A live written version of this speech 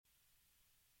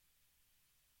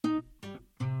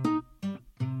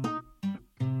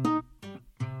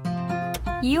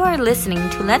You are listening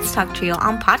to Let's Talk Trio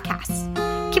on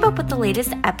podcasts. Keep up with the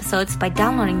latest episodes by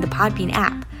downloading the Podbean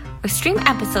app or stream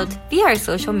episodes via our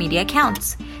social media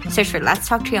accounts. Search for Let's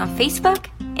Talk Trio on Facebook,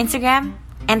 Instagram,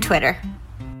 and Twitter.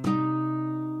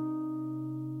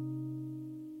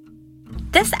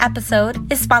 This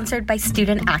episode is sponsored by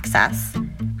Student Access.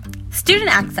 Student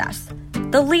Access,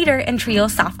 the leader in Trio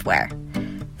software.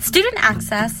 Student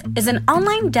Access is an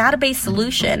online database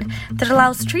solution that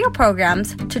allows Trio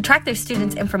programs to track their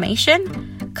students'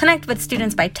 information, connect with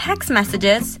students by text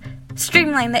messages,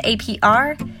 streamline the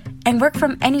APR, and work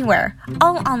from anywhere,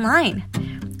 all online,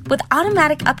 with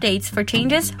automatic updates for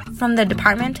changes from the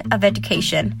Department of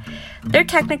Education. Their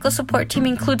technical support team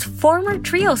includes former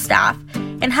Trio staff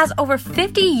and has over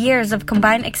 50 years of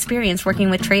combined experience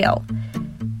working with Trio.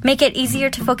 Make it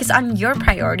easier to focus on your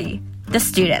priority, the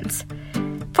students.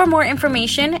 For more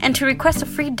information and to request a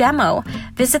free demo,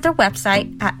 visit their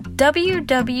website at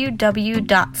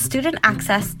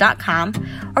www.studentaccess.com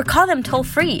or call them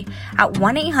toll-free at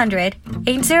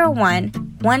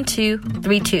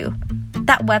 1-800-801-1232.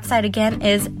 That website again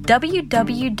is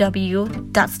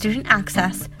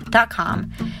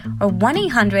www.studentaccess.com or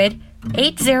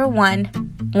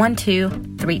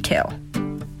 1-800-801-1232.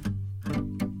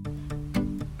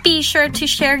 Be sure to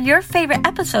share your favorite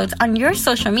episodes on your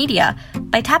social media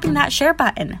by tapping that share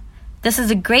button. This is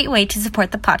a great way to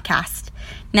support the podcast.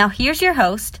 Now here's your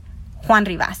host, Juan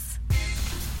Rivas.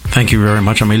 Thank you very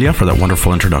much, Amelia, for that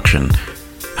wonderful introduction.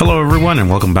 Hello, everyone,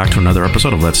 and welcome back to another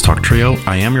episode of Let's Talk Trio.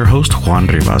 I am your host, Juan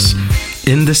Rivas.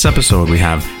 In this episode, we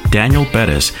have Daniel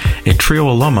Perez, a Trio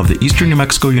alum of the Eastern New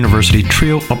Mexico University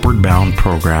Trio Upward Bound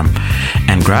program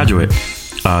and graduate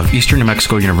of Eastern New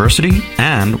Mexico University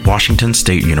and Washington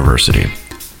State University.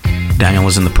 Daniel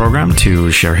is in the program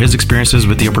to share his experiences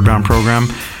with the Upward Bound program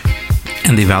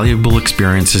and the valuable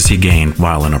experiences he gained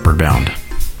while in Upward Bound.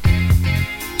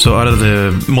 So out of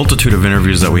the multitude of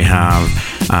interviews that we have,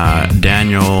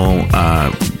 Daniel,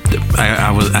 I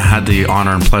had the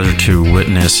honor and pleasure to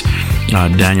witness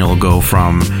Daniel go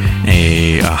from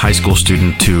a high school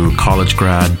student to college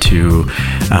grad to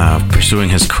pursuing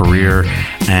his career,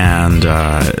 and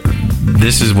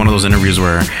this is one of those interviews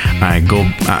where I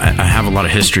have a lot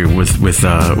of history with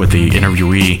the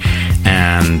interviewee,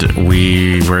 and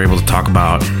we were able to talk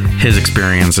about his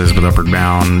experiences with Upward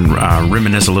Bound,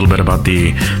 reminisce a little bit about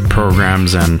the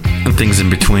programs and things in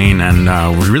between, and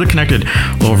we really connected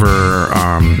over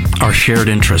our shared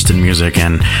interest in music.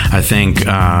 And I think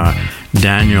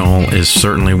Daniel is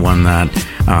certainly one that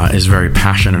is very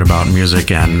passionate about music,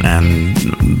 and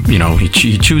you know,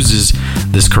 he chooses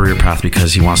this career path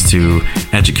because he wants to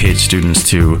educate students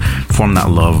to form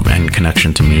that love and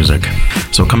connection to music.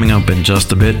 So coming up in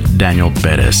just a bit, Daniel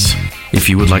Perez. If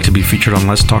you would like to be featured on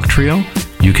Let's Talk Trio,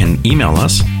 you can email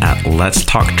us at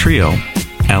letstalktrio,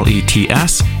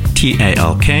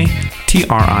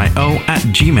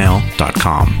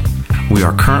 letstalktrio@gmail.com. We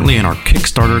are currently in our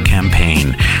Kickstarter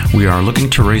campaign. We are looking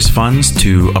to raise funds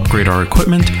to upgrade our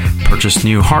equipment, purchase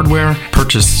new hardware,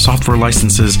 purchase software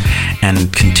licenses, and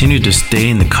continue to stay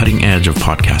in the cutting edge of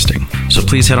podcasting. So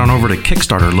please head on over to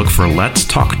Kickstarter, look for Let's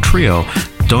Talk Trio,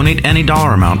 donate any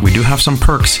dollar amount. We do have some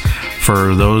perks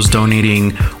for those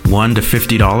donating $1 to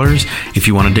 $50. If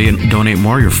you want to donate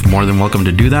more, you're more than welcome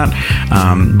to do that.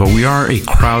 But we are a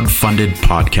crowd-funded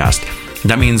podcast.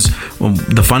 That means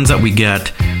the funds that we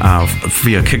get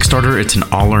via Kickstarter, it's an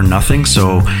all or nothing.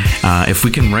 So if we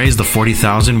can raise the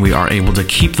 $40,000, we are able to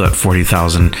keep that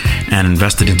 $40,000 and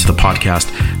invest it into the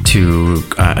podcast to,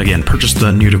 again, purchase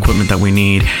the new equipment that we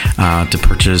need, to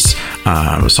purchase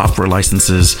software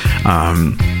licenses,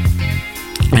 and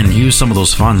use some of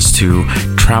those funds to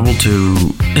travel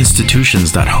to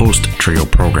institutions that host Trio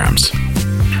programs.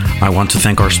 I want to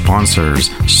thank our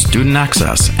sponsors, Student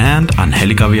Access and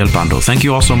Angelica Villalpando. Thank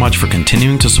you all so much for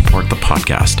continuing to support the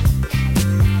podcast.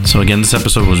 So again, this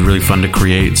episode was really fun to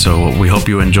create, so we hope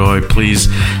you enjoy. Please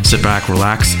sit back,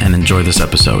 relax, and enjoy this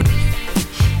episode.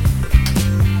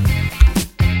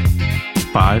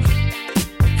 5,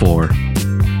 4,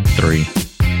 3,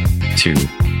 2,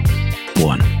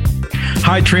 1.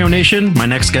 Hi, Trio Nation. My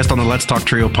next guest on the Let's Talk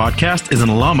Trio podcast is an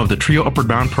alum of the Trio Upward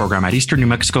Bound program at Eastern New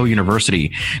Mexico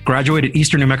University. Graduated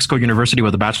Eastern New Mexico University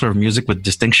with a Bachelor of Music with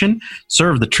distinction.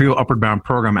 Served the Trio Upward Bound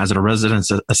program as a resident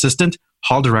assistant,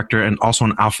 hall director, and also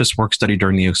an office work study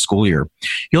during the school year.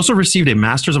 He also received a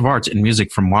Master's of Arts in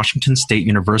Music from Washington State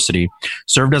University,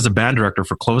 served as a band director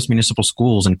for Clovis Municipal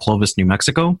Schools in Clovis, New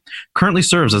Mexico, currently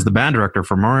serves as the band director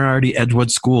for Moriarty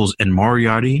Edgewood Schools in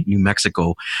Moriarty, New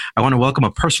Mexico. I want to welcome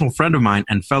a personal friend of mine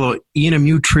and fellow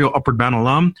ENMU Trio Upward Bound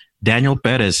alum, Daniel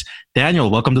Perez.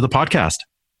 Daniel, welcome to the podcast.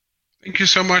 Thank you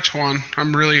so much, Juan.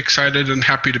 I'm really excited and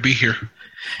happy to be here.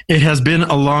 It has been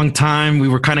a long time. We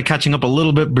were kind of catching up a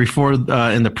little bit before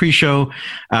in the pre-show.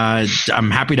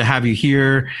 I'm happy to have you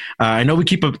here. I know we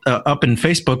keep up in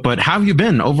Facebook, but how have you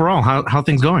been overall? How are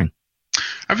things going?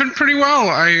 I've been pretty well.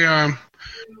 I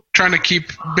trying to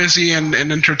keep busy and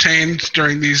entertained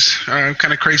during these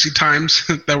kind of crazy times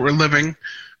that we're living.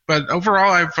 But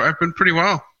overall, I've been pretty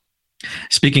well.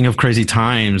 Speaking of crazy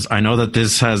times, I know that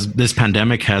this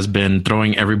pandemic has been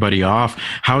throwing everybody off.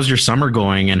 How's your summer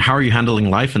going, and how are you handling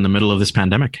life in the middle of this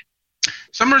pandemic?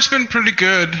 Summer's been pretty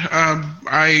good.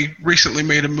 I recently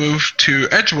made a move to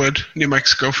Edgewood, New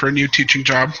Mexico, for a new teaching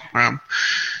job.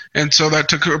 And so that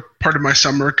took a part of my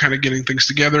summer, kind of getting things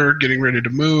together, getting ready to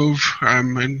move,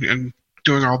 and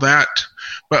doing all that.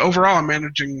 But overall, I'm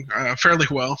managing fairly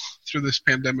well through this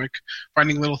pandemic,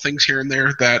 finding little things here and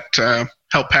there that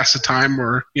help pass the time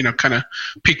or, kind of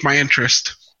pique my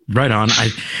interest. Right on.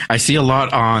 I see a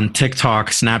lot on TikTok,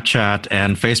 Snapchat,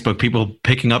 and Facebook, people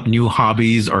picking up new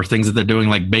hobbies or things that they're doing,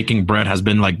 like baking bread has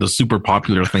been like the super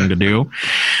popular thing to do.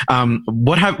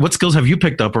 What skills have you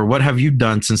picked up, or what have you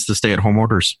done since the stay-at-home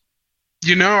orders?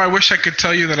 I wish I could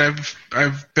tell you that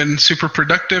I've been super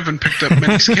productive and picked up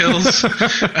many skills,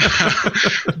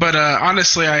 but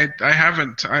honestly, I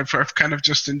haven't. I've kind of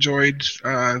just enjoyed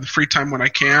the free time when I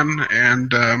can,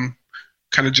 and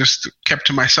kind of just kept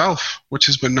to myself, which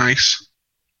has been nice.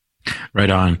 Right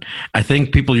on. I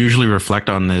think people usually reflect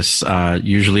on this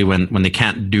usually when they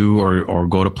can't do or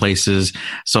go to places.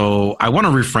 So I want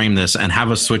to reframe this and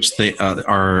have us switch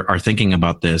our thinking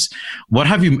about this. What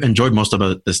have you enjoyed most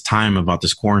about this time, about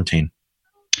this quarantine?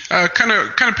 Kind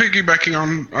of piggybacking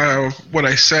on what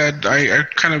I said, I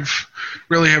kind of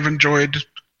really have enjoyed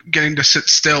getting to sit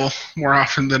still more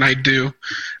often than I do.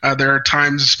 There are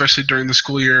times, especially during the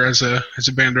school year as a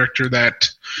band director, that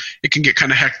it can get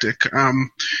kind of hectic.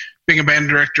 Being a band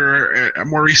director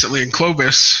more recently in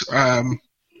Clovis,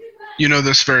 you know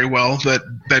this very well,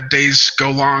 that days go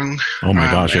long. Oh my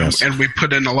gosh, yes. And we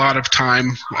put in a lot of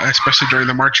time, especially during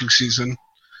the marching season.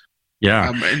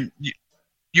 Yeah. And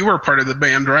you were part of the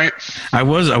band, right? I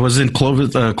was in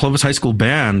Clovis High School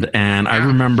band, and I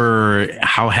remember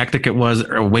how hectic it was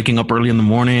waking up early in the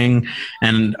morning.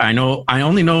 And I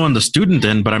only know on the student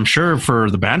end, but I'm sure for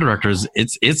the band directors,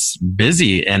 it's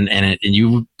busy and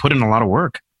you put in a lot of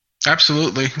work.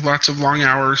 Absolutely. Lots of long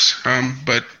hours,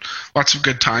 but lots of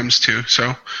good times too.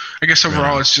 So I guess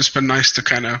overall it's just been nice to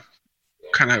kind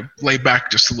of lay back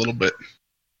just a little bit.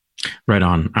 Right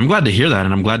on. I'm glad to hear that.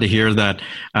 And I'm glad to hear that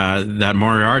that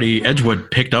Moriarty Edgewood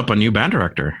picked up a new band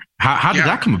director. How did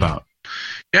that come about?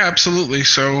 Yeah, absolutely.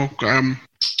 So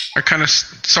I kind of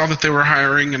saw that they were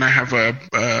hiring, and I have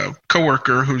a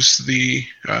coworker who's the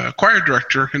choir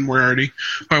director in Moriarty,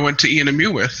 who I went to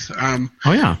ENMU with.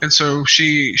 Oh yeah. And so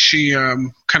she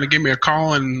kind of gave me a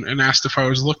call and asked if I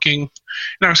was looking,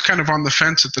 and I was kind of on the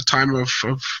fence at the time of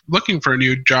looking for a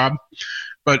new job,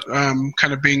 but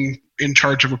kind of being in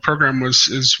charge of a program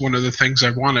is one of the things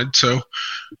I wanted. So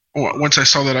once I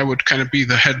saw that I would kind of be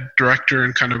the head director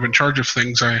and kind of in charge of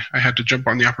things, I had to jump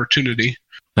on the opportunity.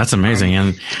 That's amazing.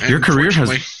 And your career has,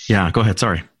 go ahead.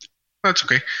 Sorry. That's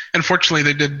okay. Unfortunately,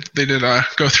 they did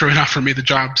go through and offer me the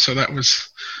job. So that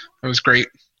was great.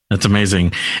 That's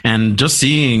amazing. And just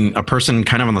seeing a person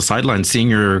kind of on the sidelines, seeing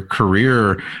your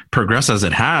career progress as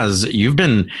it has, you've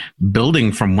been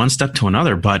building from one step to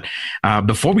another. But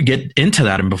before we get into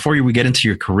that and before we get into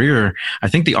your career, I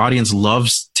think the audience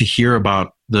loves to hear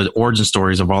about the origin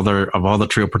stories of all the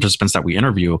trio participants that we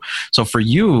interview. So for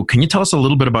you, can you tell us a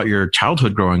little bit about your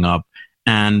childhood growing up,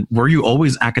 and were you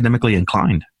always academically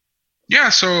inclined? Yeah,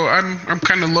 so I'm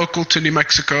kind of local to New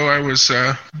Mexico. I was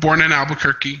born in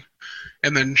Albuquerque,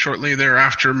 and then shortly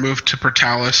thereafter moved to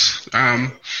Portales.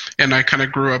 And I kind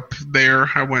of grew up there.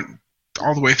 I went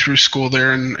all the way through school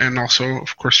there, and also,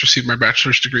 of course, received my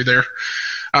bachelor's degree there.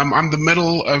 I'm the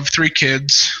middle of three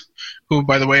kids who,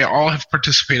 by the way, all have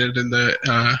participated in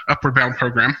the Upward Bound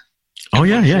program. Oh,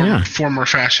 yeah. Form or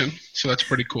fashion. So that's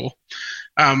pretty cool.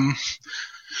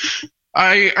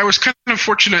 I was kind of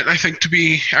fortunate, I think, to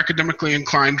be academically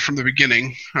inclined from the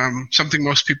beginning. Something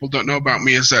most people don't know about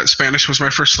me is that Spanish was my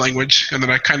first language, and that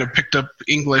I kind of picked up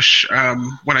English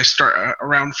when I start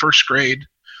around first grade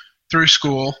through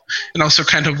school, and also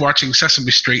kind of watching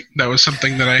Sesame Street. That was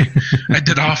something that I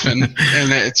did often,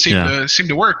 and it seemed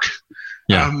to work.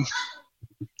 Yeah.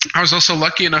 I was also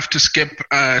lucky enough to skip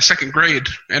second grade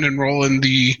and enroll in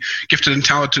the Gifted and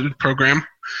Talented program.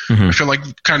 Mm-hmm. I feel like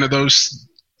kind of those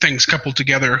things coupled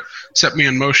together set me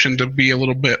in motion to be a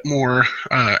little bit more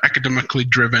academically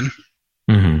driven.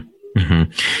 Mm-hmm.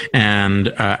 Mm-hmm. And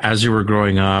as you were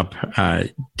growing up,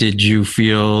 did you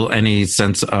feel any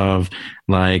sense of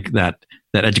like that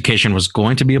education was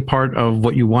going to be a part of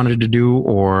what you wanted to do,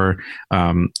 or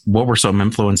what were some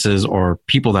influences or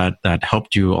people that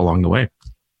helped you along the way?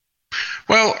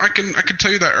 Well, I can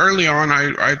tell you that early on,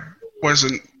 I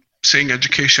wasn't seeing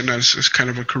education as kind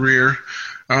of a career.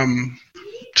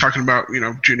 Talking about,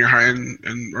 junior high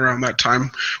and around that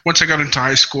time. Once I got into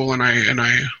high school and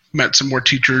I met some more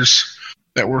teachers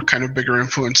that were kind of bigger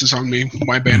influences on me,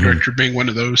 my band director being one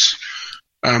of those.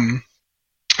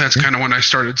 That's kind of when I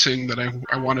started seeing that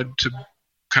I wanted to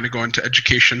kind of go into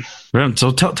education. Yeah,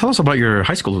 so tell us about your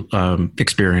high school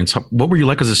experience. What were you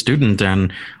like as a student,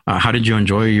 and how did you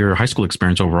enjoy your high school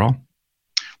experience overall?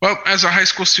 Well, as a high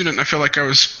school student, I feel like I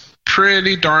was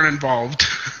pretty darn involved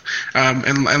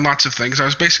in lots of things. I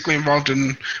was basically involved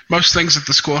in most things that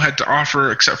the school had to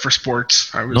offer, except for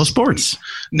sports. No sports?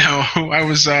 No, I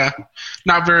was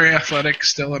not very athletic.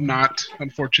 Still am not,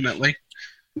 unfortunately.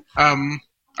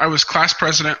 I was class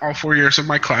president all 4 years of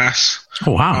my class.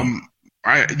 Oh, wow.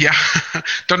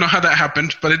 Don't know how that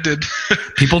happened, but it did.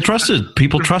 People trust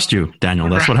you, Daniel.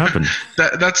 That's what happened.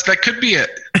 That could be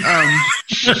it.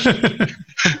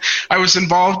 I was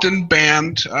involved in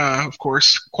band, of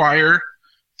course, choir,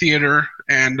 theater,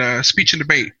 and speech and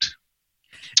debate.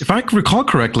 If I recall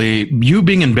correctly, you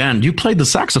being in band, you played the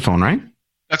saxophone, right?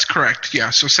 That's correct. Yeah.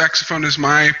 So saxophone is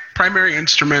my primary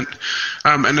instrument,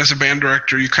 and as a band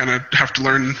director, you kind of have to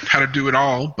learn how to do it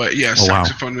all. But yeah,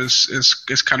 saxophone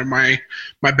is kind of my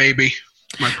baby,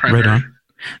 my primary. Right on.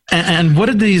 And what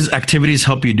did these activities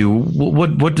help you do?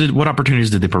 What opportunities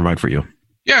did they provide for you?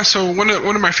 Yeah, so one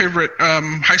of my favorite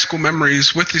high school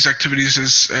memories with these activities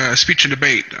is speech and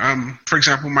debate. For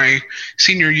example, my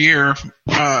senior year,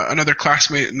 another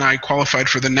classmate and I qualified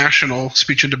for the National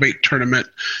Speech and Debate Tournament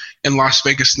in Las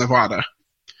Vegas, Nevada.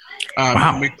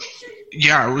 Wow.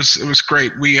 It was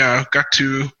great. We got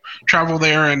to travel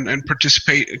there and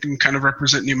participate and kind of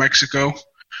represent New Mexico,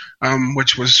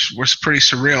 which was pretty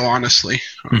surreal, honestly.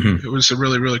 It was a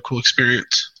really, really cool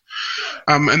experience.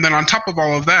 And then on top of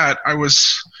all of that, I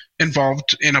was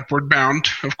involved in Upward Bound,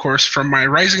 of course, from my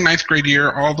rising ninth grade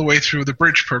year all the way through the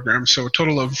bridge program. So a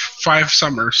total of 5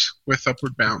 summers with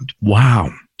Upward Bound.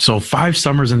 Wow. So 5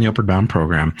 summers in the Upward Bound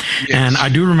program. Yes. And I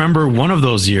do remember one of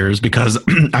those years because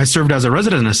I served as a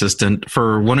resident assistant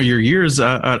for one of your years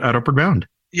at Upward Bound.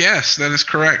 Yes, that is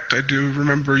correct. I do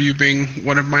remember you being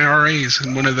one of my RAs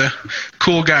and one of the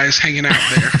cool guys hanging out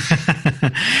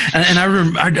there. and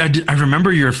I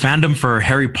remember your fandom for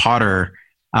Harry Potter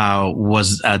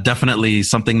was definitely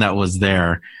something that was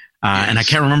there. Yes. And I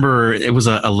can't remember, it was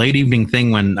a late evening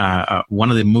thing when one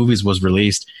of the movies was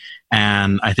released.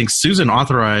 And I think Susan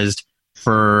authorized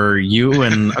for you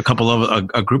and a couple of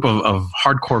a group of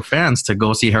hardcore fans to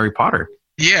go see Harry Potter.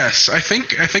 Yes, I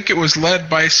think it was led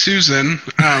by Susan,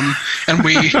 and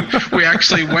we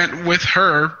actually went with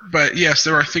her. But yes,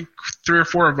 there were I think 3 or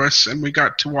 4 of us, and we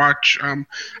got to watch. I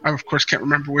of course can't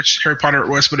remember which Harry Potter it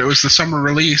was, but it was the summer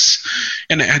release,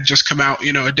 and it had just come out,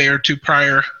 a day or 2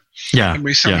 prior. Yeah, and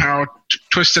we somehow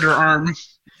twisted her arm,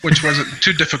 which wasn't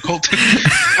too difficult,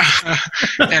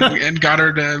 and got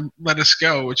her to let us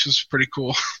go, which was pretty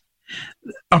cool.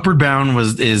 Upward Bound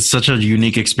is such a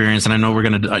unique experience, and I know we're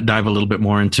going to dive a little bit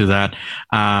more into that.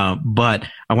 But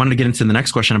I wanted to get into the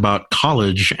next question about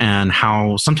college and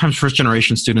how sometimes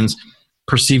first-generation students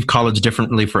perceive college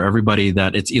differently for everybody,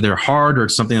 that it's either hard or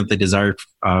it's something that they desire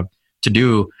to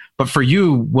do. But for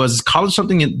you, was college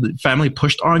something that the family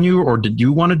pushed on you, or did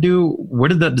you want to do? Where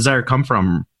did that desire come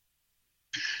from?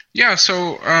 Yeah,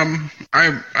 so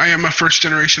I am a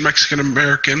first-generation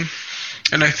Mexican-American.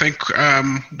 And I think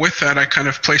with that, I kind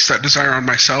of placed that desire on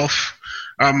myself.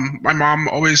 My mom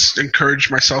always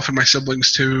encouraged myself and my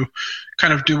siblings to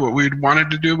kind of do what we'd wanted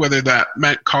to do, whether that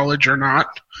meant college or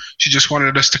not. She just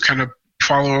wanted us to kind of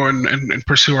follow and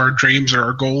pursue our dreams or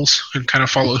our goals and kind of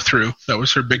follow through. That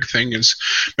was her big thing, is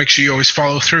make sure you always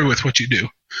follow through with what you do.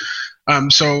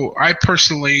 So I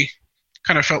personally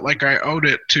kind of felt like I owed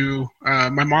it to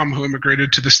my mom, who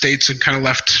immigrated to the States and kind of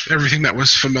left everything that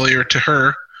was familiar to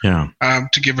her. Yeah.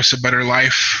 To give us a better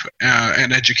life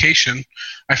and education.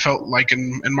 I felt like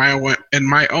in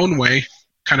my own way,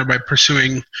 kind of by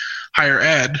pursuing higher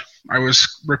ed, I was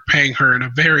repaying her in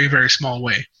a very, very small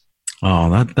way.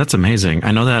 Oh, that's amazing.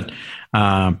 I know that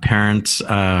parents,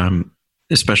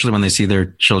 especially when they see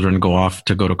their children go off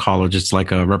to go to college, it's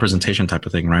like a representation type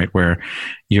of thing, right? Where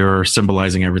you're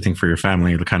symbolizing everything for your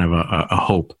family, the kind of a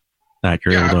hope that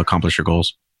you're able to accomplish your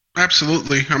goals.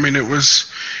 Absolutely. I mean, it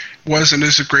was and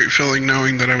is a great feeling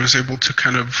knowing that I was able to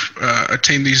kind of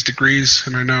attain these degrees,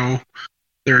 and I know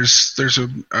there's a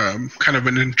kind of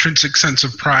an intrinsic sense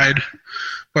of pride,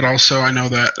 but also I know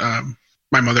that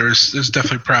my mother is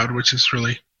definitely proud, which is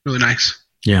really, really nice.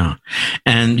 Yeah.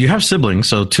 And you have siblings.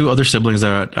 So 2 other siblings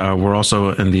that were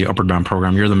also in the Upward Bound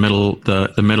program. You're the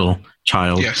middle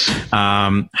child. Yes.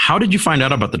 How did you find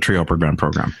out about the TRIO Upward Bound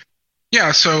program?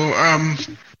 Yeah. So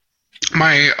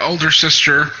my older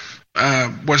sister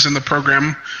was in the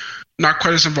program, not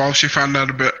quite as involved. She found out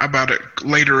a bit about it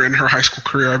later in her high school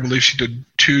career. I believe she did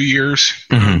 2 years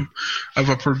of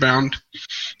Upward Bound.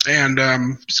 And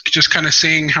just kind of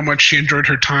seeing how much she enjoyed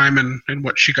her time and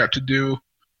what she got to do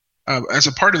as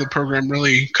a part of the program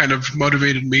really kind of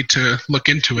motivated me to look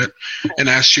into it. And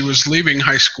as she was leaving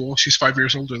high school, she's 5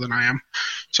 years older than I am.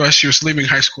 So as she was leaving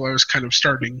high school, I was kind of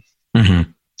starting.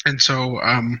 And so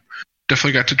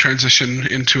definitely got to transition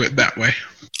into it that way.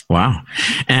 Wow.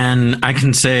 And I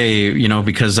can say,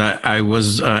 because I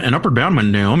was in Upward Bound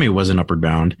when Naomi was in Upward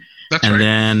Bound. That's and right.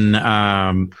 Then,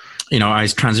 I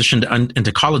transitioned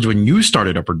into college when you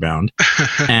started Upward Bound.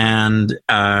 And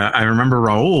I remember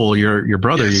Raul, your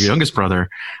brother, Yes. your youngest brother,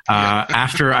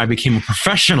 after I became a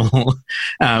professional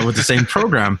with the same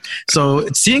program. So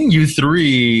seeing you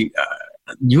 3,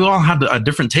 you all had a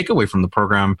different takeaway from the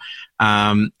program.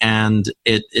 And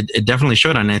it definitely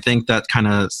showed. And I think that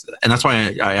and that's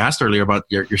why I asked earlier about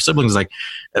your siblings, like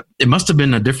it must have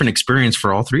been a different experience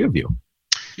for all 3 of you.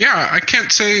 Yeah, I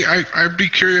can't say. I'd be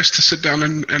curious to sit down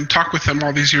and talk with them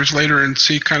all these years later and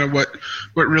see kind of what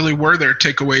really were their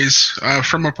takeaways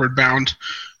from Upward Bound.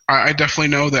 I definitely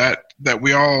know that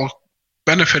we all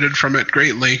benefited from it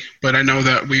greatly, but I know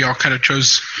that we all kind of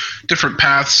chose different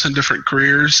paths and different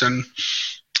careers, and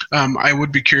I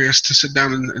would be curious to sit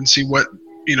down and see what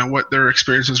their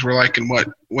experiences were like and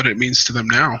what it means to them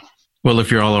now. Well,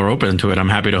 if you all are open to it, I'm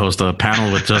happy to host a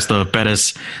panel with just the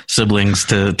Pettis siblings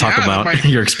to talk about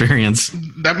your experience.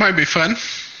 That might be fun.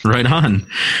 Right on.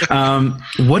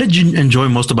 What did you enjoy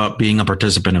most about being a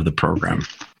participant of the program?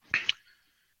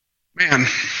 Man,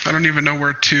 I don't even know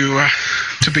where to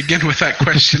begin with that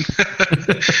question.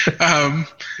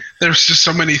 There's just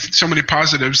so many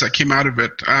positives that came out of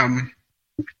it.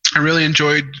 I really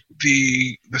enjoyed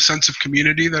the sense of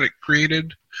community that it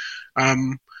created.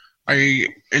 I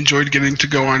enjoyed getting to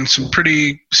go on some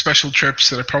pretty special trips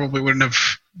that I probably wouldn't have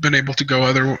been able to go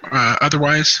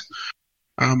otherwise.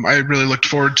 I really looked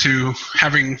forward to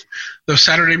having those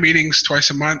Saturday meetings twice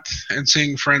a month and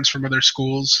seeing friends from other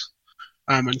schools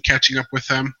and catching up with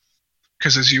them.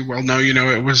 Because as you well know,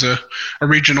 it was a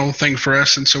regional thing for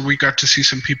us, and so we got to see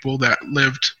some people that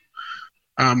lived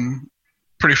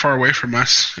pretty far away from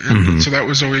us, and so that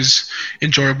was always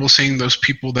enjoyable, seeing those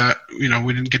people that we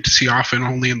didn't get to see often,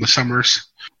 only in the summers.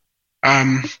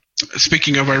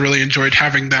 Speaking of, I really enjoyed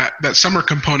having that summer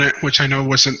component, which I know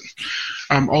wasn't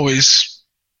always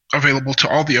available to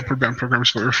all the Upward Bound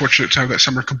programs, but we're fortunate to have that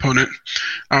summer component,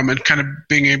 and kind of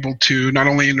being able to not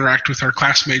only interact with our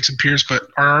classmates and peers, but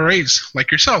our RAs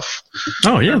like yourself.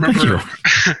 Oh yeah, thank you.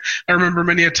 I remember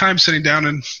many a time sitting down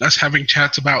and us having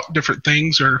chats about different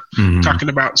things, or talking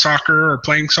about soccer or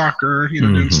playing soccer,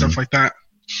 doing stuff like that.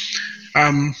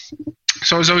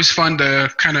 So it was always fun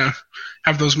to kind of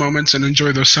have those moments and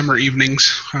enjoy those summer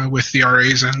evenings with the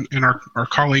RAs and our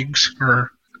colleagues,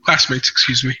 or classmates,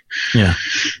 excuse me. Yeah.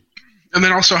 And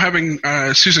then also having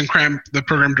Susan Cramp, the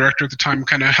program director at the time,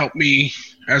 kind of help me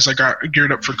as I got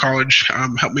geared up for college,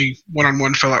 help me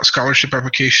one-on-one fill out scholarship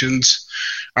applications.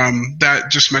 That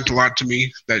just meant a lot to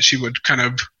me, that she would kind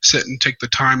of sit and take the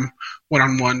time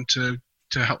one-on-one to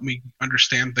help me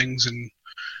understand things and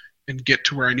get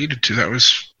to where I needed to. That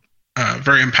was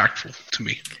very impactful to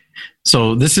me.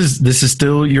 So this is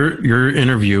still your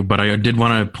interview, but I did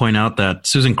want to point out that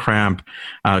Susan Cramp,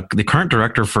 the current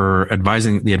director for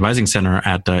the Advising Center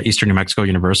at Eastern New Mexico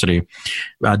University,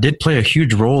 did play a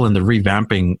huge role in the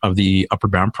revamping of the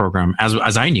Upward Bound program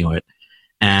as I knew it.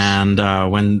 And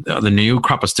when the new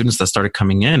crop of students that started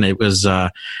coming in, it was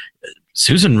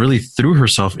Susan really threw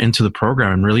herself into the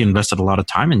program and really invested a lot of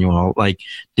time in you all. Like,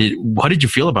 what did you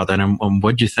feel about that, and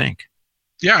what did you think?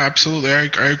 Yeah, absolutely.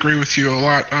 I agree with you a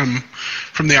lot.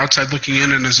 From the outside looking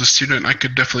in, and as a student, I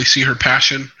could definitely see her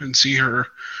passion and see her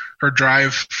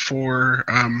drive for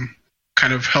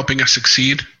kind of helping us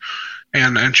succeed.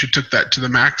 And she took that to the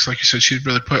max. Like you said, she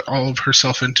really put all of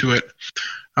herself into it,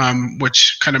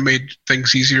 which kind of made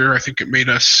things easier. I think it made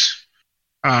us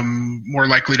more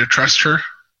likely to trust her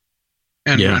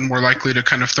and more likely to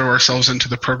kind of throw ourselves into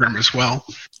the program as well.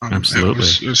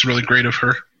 Absolutely. It was really great of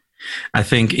her. I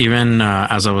think even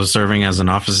as I was serving as an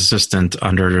office assistant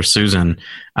under Susan,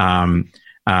 and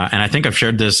I think I've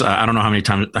shared this, I don't know how many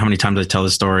times I tell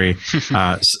this story.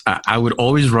 I would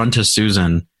always run to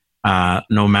Susan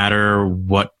No matter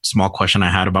what small question I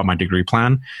had about my degree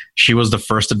plan, she was the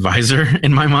first advisor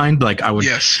in my mind. Like I would,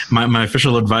 my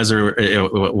official advisor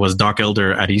was Doc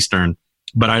Elder at Eastern,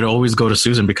 but I'd always go to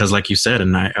Susan because, like you said,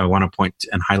 and I want to point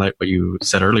and highlight what you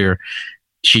said earlier,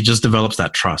 she just develops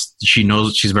that trust. She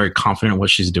knows, she's very confident in what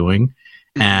she's doing.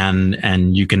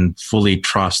 And you can fully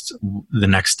trust the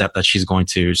next step that she's going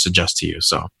to suggest to you.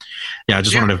 So, yeah, I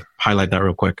just wanted to highlight that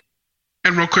real quick.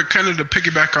 And real quick, kind of to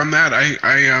piggyback on that, I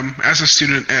as a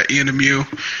student at ENMU,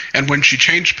 and when she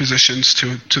changed positions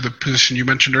to the position you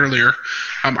mentioned earlier,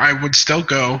 I would still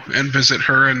go and visit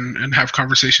her and have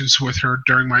conversations with her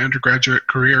during my undergraduate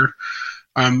career.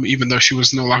 Even though she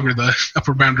was no longer the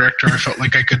Upward Bound director, I felt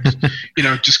like I could,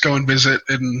 just go and visit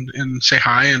and say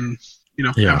hi and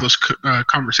have those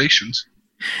conversations.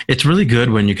 It's really good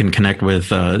when you can connect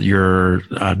with your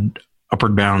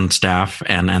Upward Bound staff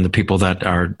and the people that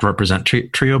represent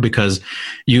TRIO, because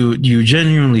you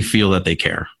genuinely feel that they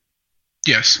care.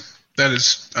 Yes, that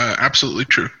is absolutely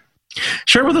true.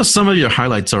 Share with us some of your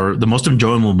highlights or the most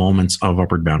enjoyable moments of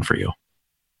Upward Bound for you.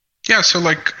 Yeah, so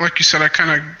like you said, I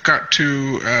kind of got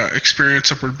to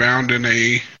experience Upward Bound in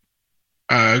a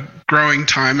growing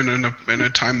time and in a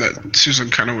time that Susan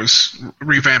kind of was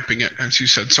revamping it, as you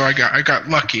said. So I got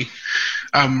lucky.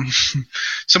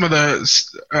 Some of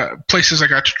the places I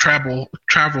got to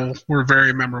travel were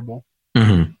very memorable.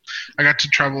 Mm-hmm. I got to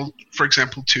travel, for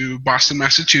example, to Boston,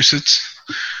 Massachusetts,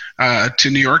 to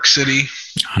New York City,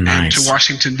 and to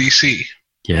Washington, D.C.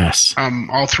 Yes.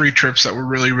 All three trips that were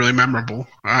really, really memorable.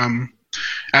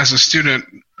 As a student,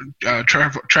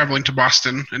 traveling to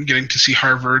Boston and getting to see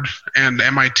Harvard and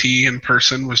MIT in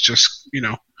person was just,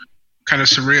 kind of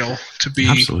surreal to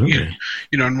be,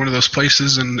 in one of those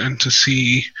places and to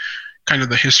see kind of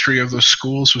the history of those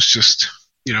schools was just,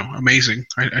 amazing.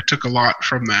 I took a lot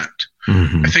from that.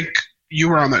 Mm-hmm. I think you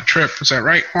were on that trip. Is that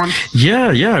right, Juan?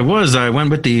 Yeah, I was. I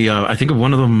went with I think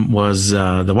one of them was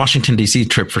the Washington, D.C.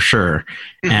 trip for sure.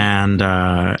 Mm-hmm. And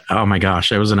oh my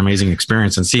gosh, it was an amazing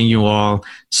experience. And seeing you all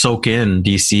soak in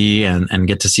D.C. and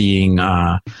get to seeing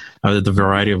the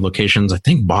variety of locations. I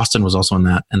think Boston was also in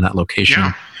that location.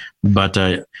 Yeah. But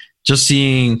just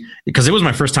seeing, because it was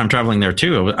my first time traveling there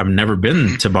too. I've never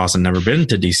been to Boston, never been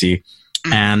to D.C.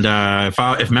 And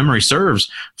if memory serves,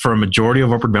 for a majority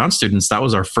of Upward Bound students, that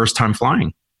was our first time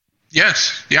flying.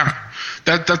 Yes, yeah.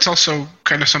 That's also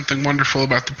kind of something wonderful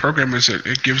about the program, is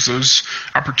it gives those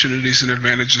opportunities and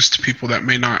advantages to people that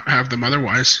may not have them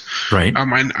otherwise. Right.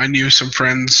 I knew some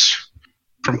friends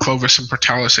from Clovis and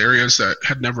Portales areas that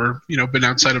had never, been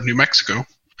outside of New Mexico.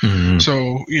 Mm-hmm.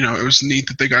 So, it was neat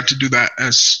that they got to do that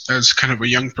as kind of a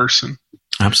young person.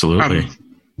 Absolutely.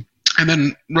 And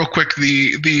then real quick,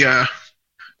 the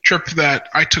trip that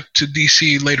I took to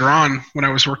DC later on when I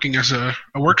was working as a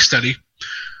work study,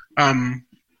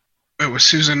 it was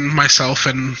Susan, myself,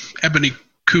 and Ebony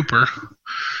Cooper.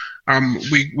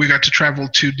 We got to travel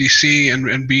to DC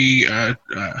and be a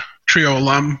TRIO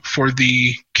alum for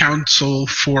the Council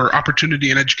for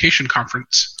Opportunity and Education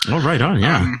Conference. Oh, right on,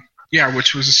 yeah.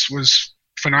 Which was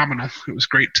phenomenal. It was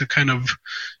great to kind of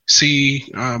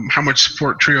see how much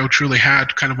support TRIO truly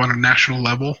had kind of on a national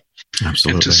level.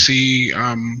 Absolutely. And to see,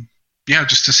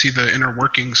 just to see the inner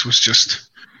workings was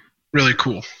just really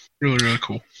cool. Really, really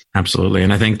cool. Absolutely.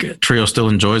 And I think TRIO still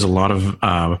enjoys a lot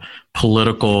of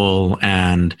political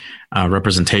and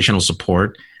representational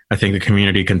support. I think the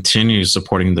community continues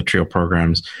supporting the TRIO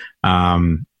programs.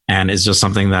 And it's just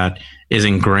something that is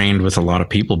ingrained with a lot of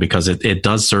people because it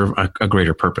does serve a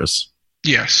greater purpose.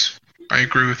 Yes, I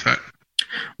agree with that.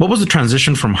 What was the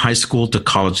transition from high school to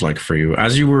college like for you?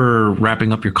 As you were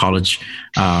wrapping up your college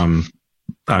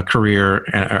career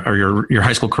or your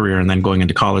high school career and then going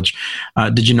into college,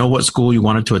 did you know what school you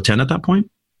wanted to attend at that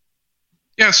point?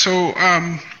 Yeah, so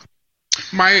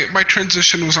my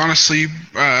transition was honestly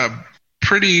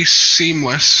pretty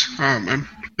seamless. And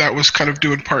that was kind of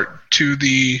due in part to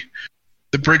the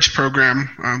bridge program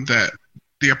that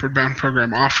the Upward Bound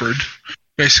program offered.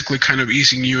 Basically kind of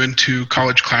easing you into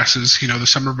college classes, the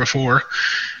summer before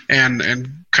and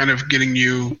kind of getting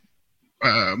you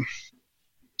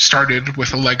started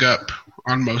with a leg up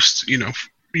on most,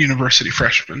 university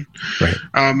freshmen. Right.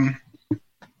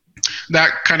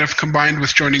 That kind of combined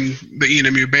with joining the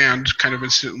ENMU band kind of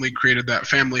instantly created that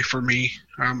family for me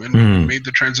and made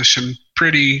the transition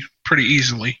pretty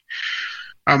easily.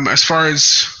 As far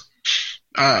as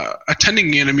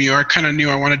attending ENMU, I kind of knew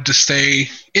I wanted to stay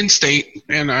in state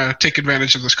and take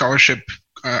advantage of the scholarship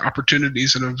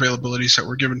opportunities and availabilities that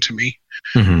were given to me.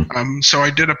 Mm-hmm. So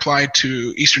I did apply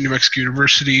to Eastern New Mexico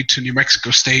University, to New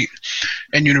Mexico State,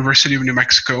 and University of New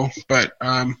Mexico. But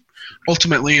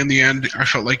ultimately, in the end, I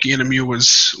felt like ENMU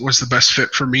was the best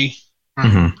fit for me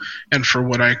and for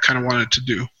what I kind of wanted to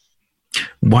do.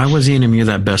 Why was ENMU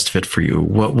that best fit for you?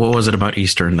 What was it about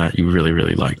Eastern that you really,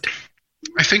 really liked?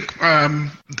 I think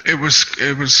it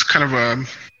was kind of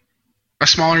a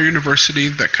smaller university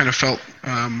that kind of felt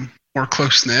more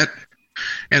close knit,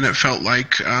 and it felt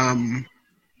like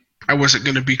I wasn't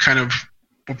going to be kind of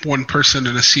one person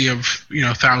in a sea of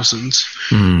thousands.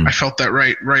 I felt that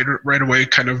right away,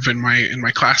 kind of in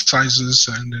my class sizes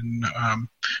and in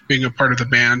being a part of the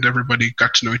band. Everybody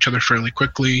got to know each other fairly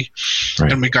quickly,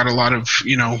 and we got a lot of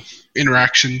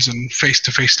interactions and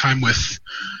face-to-face time with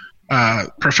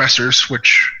professors,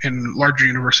 which in larger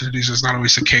universities is not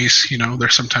always the case.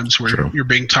 There's sometimes where you're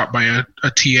being taught by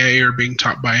a TA or being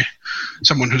taught by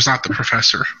someone who's not the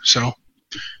professor. So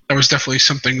that was definitely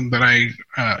something that I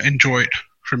enjoyed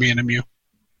from ENMU.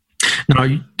 Now,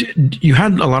 you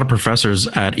had a lot of professors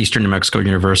at Eastern New Mexico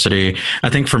University. I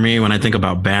think for me, when I think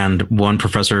about band, one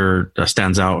professor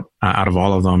stands out of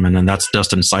all of them, and then that's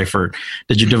Dustin Seifert.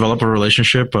 Did you develop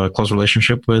a close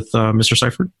relationship with Mr.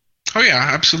 Seifert? Oh yeah,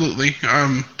 absolutely.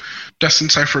 Dustin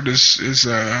Seifert is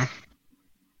a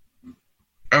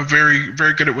very,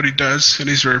 very good at what he does, and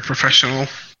he's very professional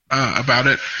about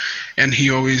it. And he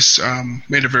always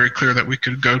made it very clear that we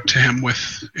could go to him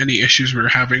with any issues we were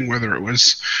having, whether it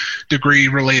was degree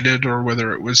related or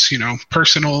whether it was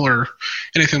personal or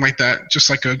anything like that. Just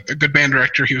like a good band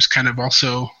director, he was kind of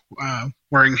also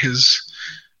wearing his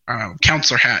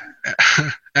counselor hat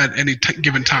at any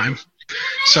given time.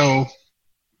 So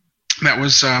that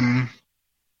was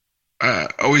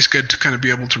always good to kind of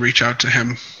be able to reach out to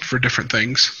him for different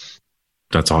things.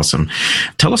 That's awesome.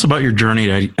 Tell us about your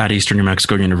journey at Eastern New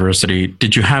Mexico University.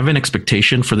 Did you have an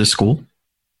expectation for this school?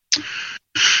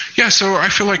 Yeah, so I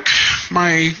feel like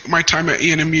my time at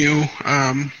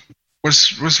ENMU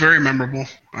was very memorable.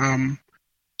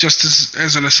 Just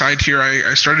as an aside here,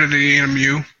 I started at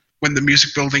ENMU when the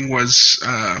music building was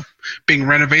being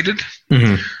renovated.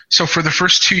 Mm-hmm. So for the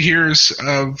first 2 years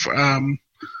of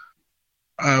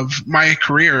my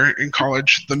career in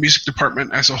college, the music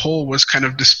department as a whole was kind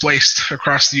of displaced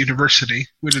across the university.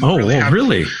 We didn't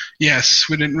really? Yes,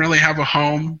 we didn't really have a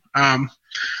home. I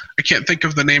can't think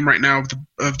of the name right now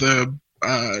of the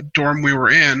dorm we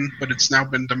were in, but it's now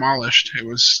been demolished. It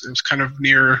was kind of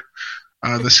near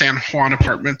the San Juan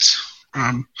apartments.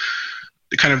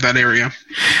 Kind of that area.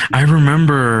 I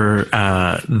remember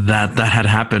that had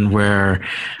happened where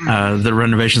the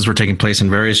renovations were taking place in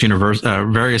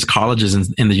various colleges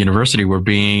in the university were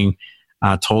being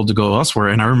told to go elsewhere.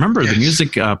 And I remember the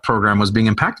music program was being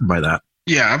impacted by that.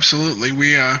 Yeah, absolutely.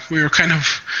 We were kind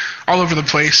of all over the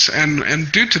place. And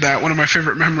due to that, one of my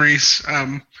favorite memories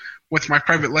with my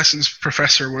private lessons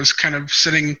professor was kind of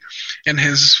sitting in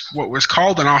his, what was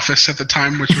called an office at the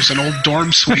time, which was an old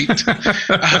dorm suite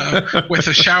with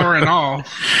a shower and all.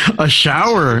 A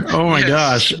shower? Oh my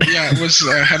gosh. Yeah, it was,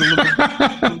 had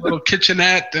a little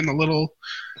kitchenette and a little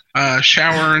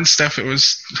shower and stuff. It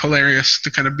was hilarious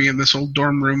to kind of be in this old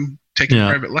dorm room taking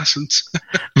private lessons.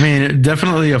 I mean,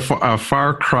 definitely a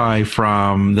far cry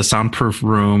from the soundproof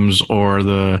rooms or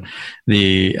the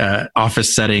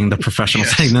office setting, the professional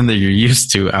setting that you're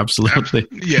used to. Absolutely.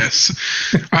 Yes.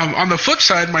 On the flip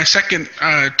side, my second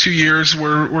 2 years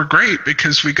were great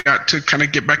because we got to kind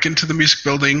of get back into the music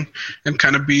building and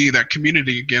kind of be that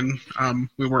community again.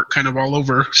 We weren't kind of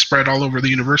spread all over the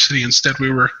university. Instead,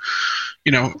 we were,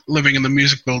 living in the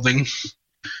music building.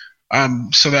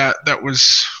 So that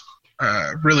was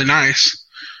really nice.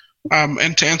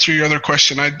 And to answer your other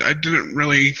question, I didn't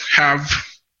really have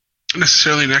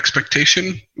necessarily an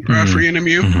expectation for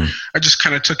ENMU. Mm-hmm. I just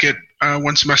kind of took it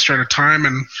one semester at a time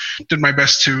and did my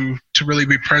best to really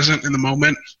be present in the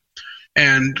moment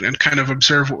and kind of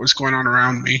observe what was going on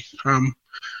around me.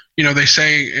 They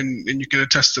say, and you can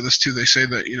attest to this too, they say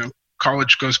that,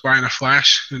 college goes by in a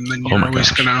flash, and then you're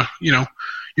always going to,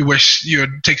 you wish you had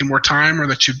taken more time or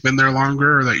that you'd been there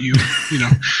longer or that you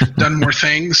done more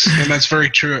things. And that's very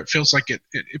true. It feels like it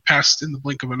passed in the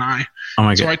blink of an eye. Oh my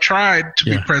God. So I tried to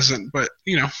be present, but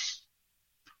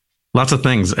lots of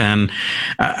things. And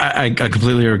I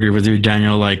completely agree with you,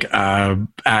 Daniel. Like,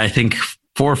 I think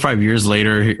 4 or 5 years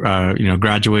later,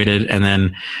 graduated and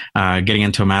then getting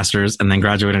into a master's and then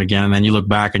graduated again. And then you look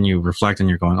back and you reflect and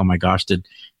you're going, oh my gosh,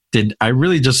 did I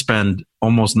really just spend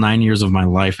almost 9 years of my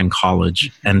life in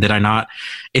college? And did I not,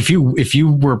 if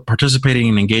you were participating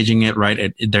and engaging it,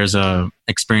 right, there's a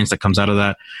experience that comes out of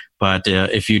that. But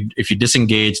if you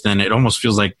disengage, then it almost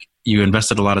feels like you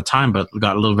invested a lot of time, but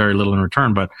got very little in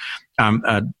return. But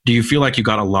do you feel like you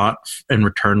got a lot in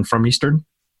return from Eastern?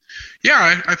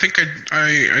 Yeah, I think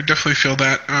I definitely feel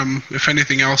that. If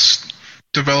anything else,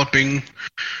 developing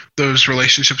those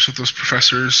relationships with those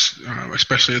professors,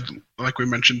 especially like we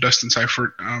mentioned, Dustin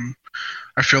Seifert,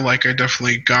 I feel like I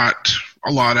definitely got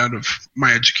a lot out of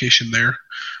my education there.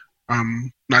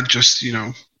 Not just,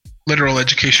 literal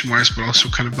education-wise, but also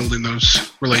kind of building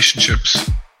those relationships.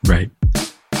 Right.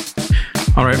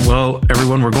 All right. Well,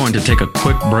 everyone, we're going to take a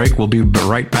quick break. We'll be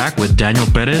right back with Daniel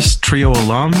Perez, Trio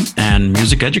alum and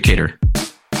music educator.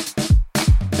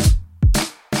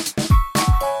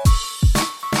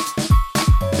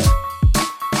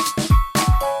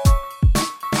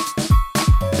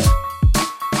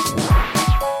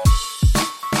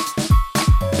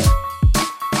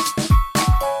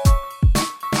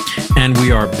 And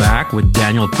we are back with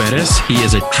Daniel Perez. He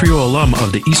is a Trio alum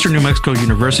of the Eastern New Mexico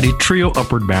University Trio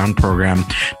Upward Bound program.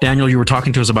 Daniel, you were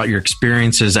talking to us about your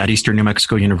experiences at Eastern New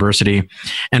Mexico University,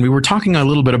 and we were talking a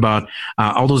little bit about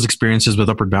all those experiences with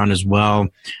Upward Bound as well.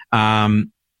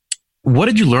 What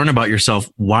did you learn about yourself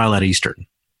while at Eastern?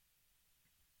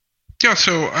 Yeah,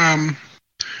 so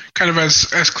kind of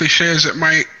as cliche as it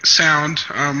might sound,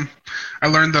 I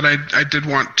learned that I did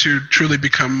want to truly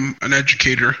become an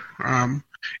educator.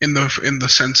 In the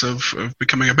sense of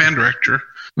becoming a band director.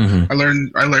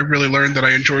 Mm-hmm. I really learned that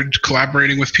I enjoyed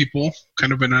collaborating with people,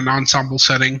 kind of in an ensemble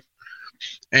setting,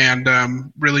 and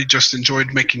really just enjoyed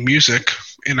making music.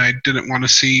 And I didn't want to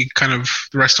see kind of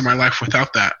the rest of my life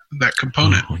without that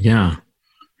component. Oh, yeah.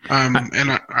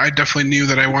 And I definitely knew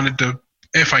that I wanted to,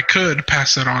 if I could,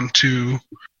 pass that on to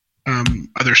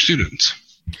other students.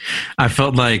 I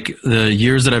felt like the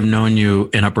years that I've known you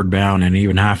in Upward Bound and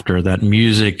even after, that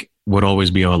music would always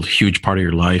be a huge part of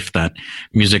your life, that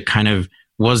music kind of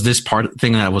was this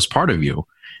thing that was part of you.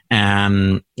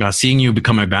 And seeing you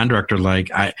become a band director, like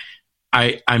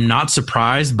I'm not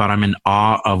surprised, but I'm in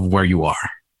awe of where you are.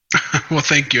 Well,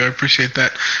 thank you. I appreciate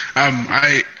that.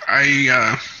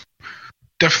 I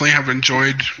definitely have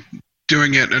enjoyed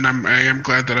doing it, and I am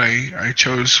glad that I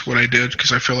chose what I did,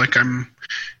 because I feel like I'm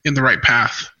in the right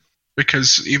path.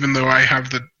 Because even though I have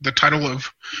the title of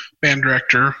band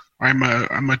director, I'm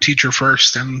a teacher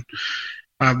first, and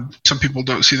some people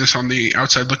don't see this on the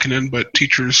outside looking in, but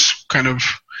teachers kind of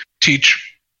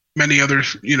teach many other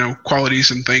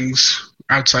qualities and things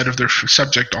outside of their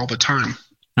subject all the time.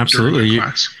 Absolutely,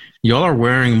 y'all are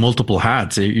wearing multiple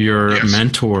hats. You're a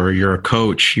mentor, you're a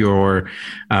coach, you're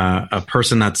a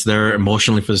person that's there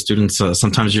emotionally for the students.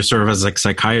 Sometimes you serve as a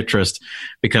psychiatrist,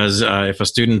 because if a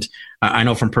student, I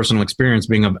know from personal experience,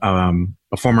 being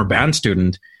a former band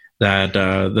student, that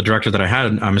the director that I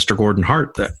had, Mr. Gordon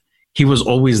Hart, that he was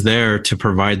always there to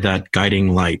provide that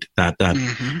guiding light that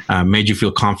mm-hmm. Made you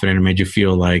feel confident and made you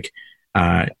feel like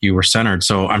you were centered.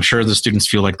 So I'm sure the students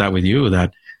feel like that with you,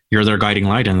 that you're their guiding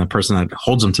light and the person that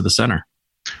holds them to the center.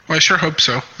 Well, I sure hope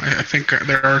so. I think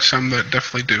there are some that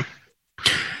definitely do.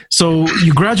 So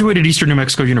you graduated Eastern New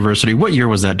Mexico University. What year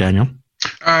was that, Daniel?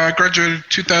 I graduated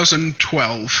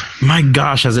 2012. My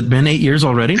gosh, has it been 8 years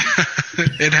already?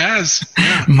 It has.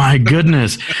 Yeah. My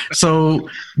goodness. So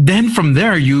then from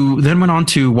there, you then went on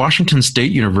to Washington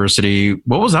State University.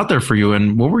 What was out there for you,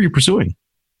 and what were you pursuing?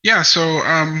 Yeah, so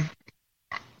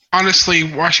honestly,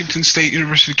 Washington State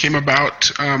University came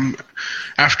about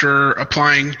after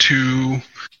applying to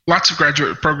lots of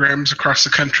graduate programs across the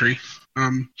country.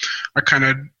 I kind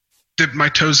of dipped my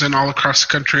toes in all across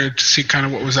the country to see kind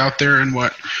of what was out there and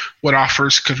what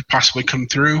offers could possibly come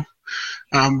through.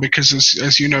 Because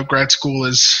as you know, grad school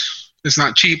is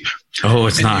not cheap. Oh,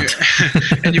 it's not.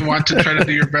 And you want to try to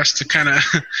do your best to kind of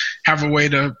have a way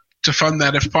to fund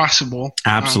that if possible.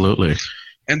 Absolutely.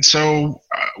 And so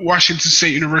Washington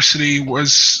State University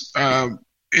was,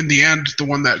 in the end, the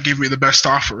one that gave me the best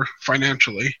offer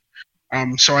financially.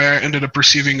 So I ended up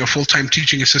receiving a full-time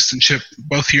teaching assistantship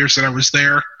both years that I was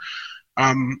there.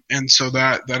 And so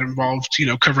that involved,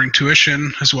 covering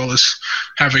tuition as well as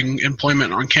having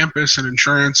employment on campus and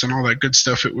insurance and all that good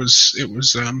stuff. It was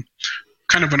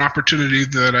kind of an opportunity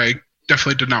that I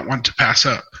definitely did not want to pass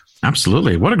up.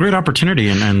 Absolutely. What a great opportunity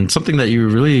and something that you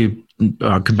really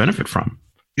could benefit from.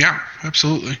 Yeah,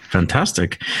 absolutely.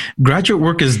 Fantastic. Graduate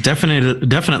work is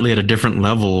definitely at a different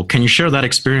level. Can you share that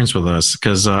experience with us?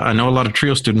 Because I know a lot of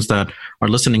TRIO students that are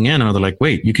listening in and they're like,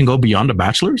 wait, you can go beyond a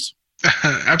bachelor's?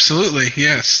 Absolutely.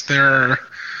 Yes. There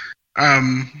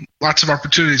are lots of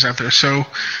opportunities out there. So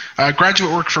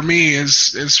graduate work for me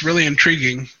is really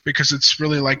intriguing because it's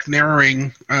really like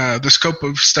narrowing the scope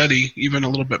of study even a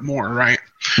little bit more, right?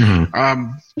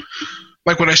 Mm-hmm.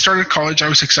 Like when I started college, I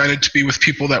was excited to be with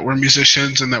people that were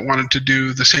musicians and that wanted to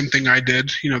do the same thing I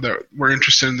did, that were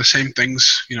interested in the same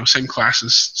things, same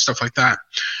classes, stuff like that.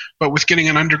 But with getting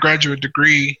an undergraduate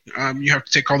degree, you have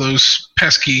to take all those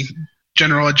pesky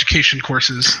general education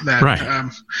courses that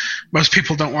most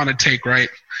people don't want to take, right?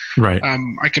 Right.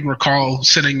 I can recall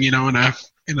sitting, in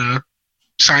a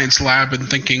science lab and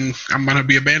thinking, I'm going to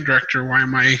be a band director. Why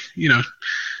am I,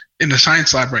 in the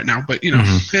science lab right now? But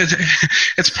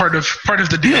it's part of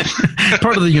the deal.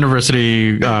 Part of the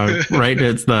university, right?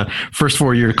 It's the first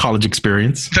 4-year college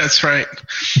experience. That's right.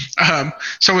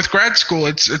 So with grad school,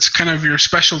 it's kind of your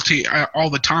specialty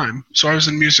all the time. So I was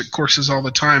in music courses all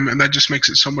the time, and that just makes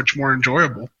it so much more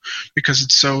enjoyable because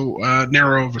it's so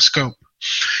narrow of a scope.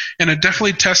 And it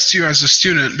definitely tests you as a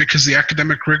student because the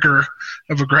academic rigor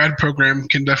of a grad program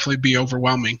can definitely be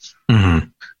overwhelming.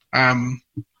 Mm-hmm.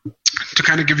 To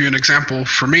kind of give you an example,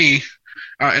 for me,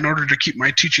 in order to keep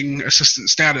my teaching assistant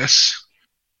status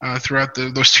throughout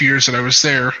those 2 years that I was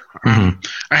there, I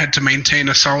had to maintain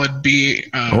a solid B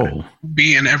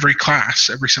in every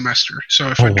class every semester. So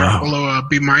if I dropped below a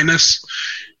B minus,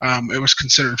 it was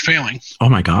considered failing. Oh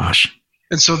my gosh!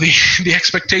 And so the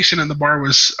expectation and the bar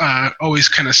was always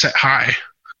kind of set high.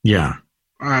 Yeah.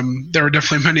 There were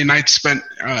definitely many nights spent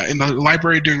in the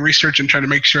library doing research and trying to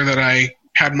make sure that I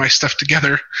had my stuff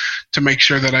together to make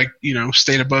sure that I,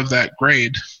 stayed above that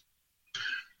grade.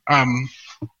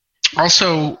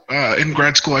 Also, in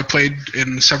grad school, I played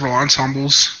in several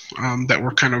ensembles that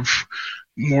were kind of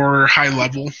more high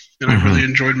level, and I really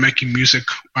enjoyed making music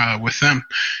with them,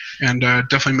 and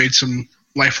definitely made some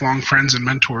lifelong friends and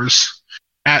mentors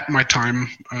at my time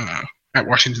at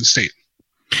Washington State.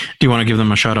 Do you want to give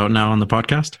them a shout out now on the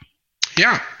podcast?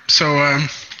 Yeah. So,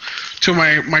 to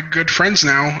my good friends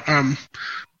now,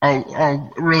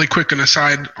 I'll really quick an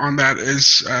aside on that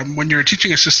is when you're a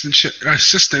teaching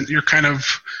assistant, you're kind of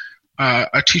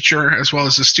a teacher as well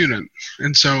as a student.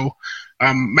 And so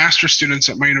master students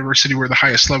at my university were the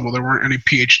highest level. There weren't any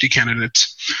PhD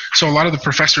candidates. So a lot of the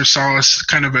professors saw us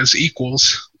kind of as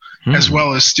equals as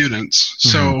well as students.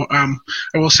 So I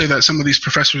will say that some of these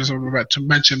professors I'm about to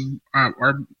mention I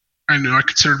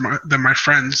consider them my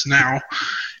friends now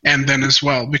and then as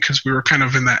well, because we were kind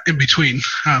of in that in between.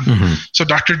 So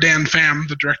Dr. Dan Pham,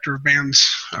 the director of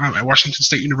bands at Washington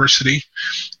State University,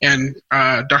 and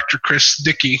Dr. Chris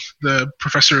Dickey, the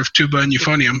professor of tuba and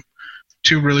euphonium,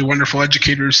 two really wonderful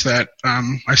educators that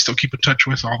I still keep in touch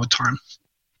with all the time.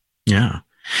 Yeah.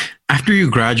 After you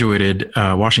graduated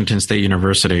Washington State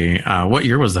University, what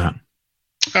year was that?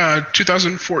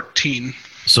 2014.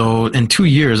 So in 2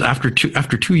 years, after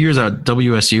 2 years at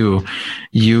WSU,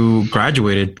 you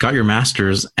graduated, got your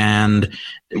master's, and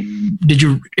did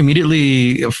you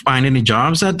immediately find any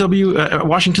jobs at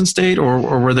Washington State,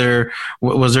 or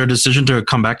was there a decision to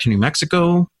come back to New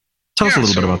Mexico? Tell us a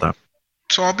little bit about that.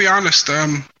 So I'll be honest,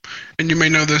 and you may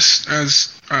know this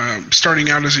as starting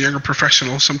out as a younger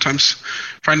professional, sometimes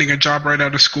finding a job right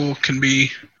out of school can be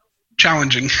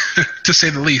challenging, to say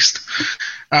the least.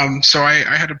 So I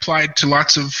had applied to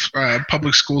lots of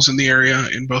public schools in the area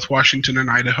in both Washington and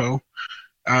Idaho,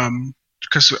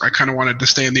 because I kind of wanted to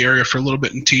stay in the area for a little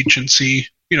bit and teach and see,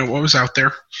 what was out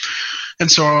there. And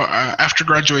so after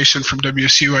graduation from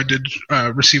WSU, I did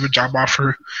receive a job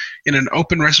offer in an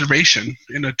open reservation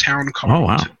in a town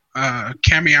called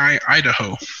Kamiah,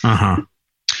 Idaho.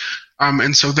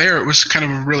 And so there it was kind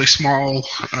of a really small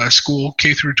school,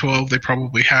 K through 12. They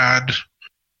probably had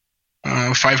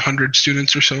 500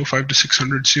 students or so, 500 to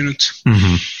 600 students.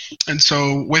 And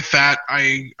so with that,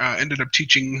 I ended up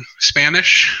teaching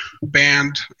Spanish,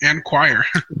 band, and choir.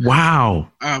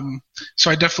 Wow. So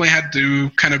I definitely had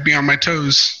to kind of be on my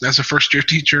toes as a first-year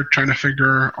teacher, trying to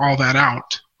figure all that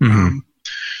out.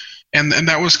 And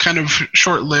that was kind of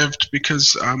short-lived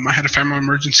because I had a family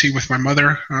emergency with my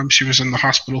mother. She was in the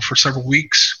hospital for several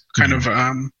weeks, kind of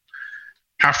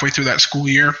halfway through that school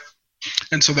year.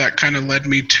 And so that kind of led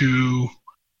me to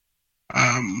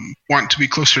want to be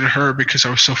closer to her because I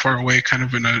was so far away, kind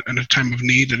of in a time of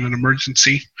need and an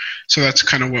emergency. So that's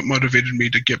kind of what motivated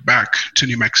me to get back to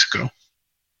New Mexico.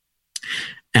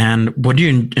 And what do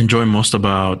you enjoy most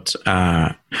about,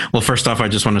 well, first off, I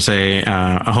just want to say,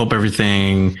 I hope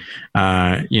everything,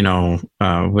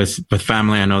 with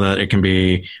family, I know that it can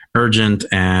be urgent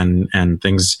and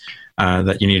things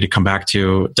that you need to come back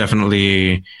to.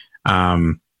 Definitely,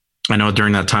 I know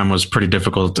during that time was pretty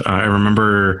difficult. I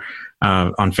remember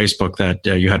on Facebook that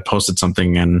you had posted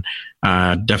something and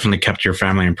definitely kept your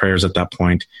family in prayers at that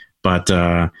point. But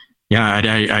yeah,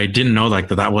 I didn't know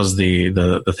that was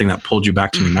the thing that pulled you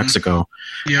back to New Mexico.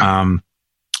 Yeah.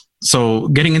 So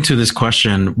getting into this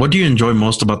question, what do you enjoy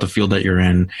most about the field that you're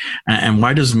in, and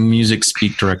why does music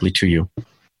speak directly to you?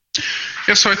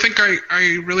 Yeah, so I think I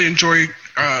really enjoy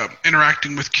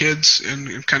interacting with kids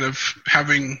and kind of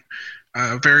having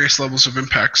various levels of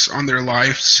impacts on their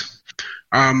lives.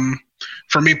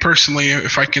 For me personally,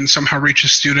 if I can somehow reach a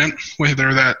student,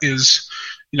 whether that is,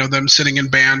 them sitting in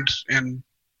band and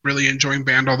really enjoying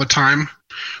band all the time,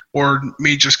 or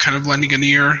me just kind of lending an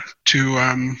ear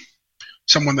to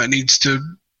someone that needs to,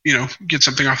 get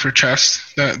something off their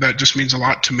chest, that just means a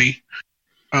lot to me.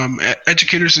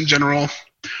 Educators in general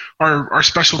are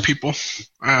special people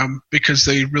because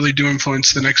they really do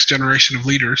influence the next generation of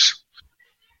leaders.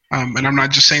 And I'm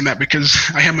not just saying that because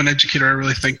I am an educator. I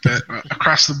really think that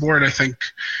across the board, I think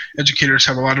educators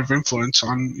have a lot of influence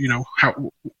on,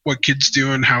 what kids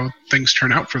do and how things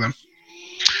turn out for them.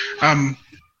 I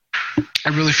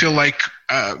really feel like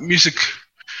music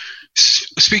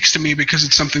speaks to me because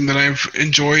it's something that I've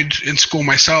enjoyed in school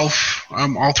myself,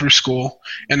 all through school,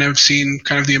 and I've seen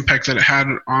kind of the impact that it had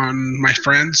on my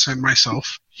friends and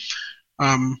myself.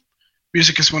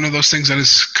 Music is one of those things that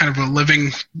is kind of a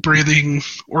living, breathing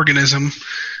organism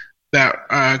that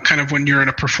kind of when you're in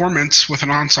a performance with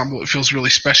an ensemble, it feels really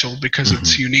special because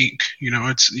it's unique.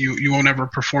 You won't ever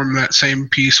perform that same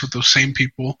piece with those same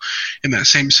people in that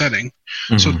same setting.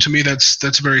 So to me,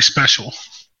 that's very special.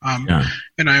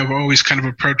 And I have always kind of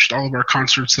approached all of our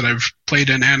concerts that I've played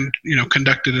in and,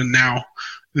 conducted in now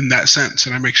in that sense.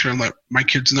 And I make sure and let my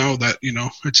kids know that,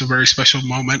 it's a very special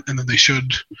moment and that they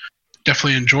should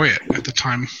definitely enjoy it at the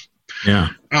time. Yeah.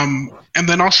 And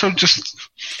then also just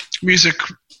music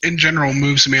in general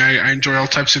moves me. I enjoy all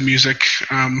types of music.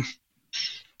 And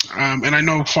I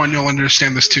know, Juan, you'll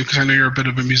understand this too, because I know you're a bit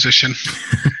of a musician.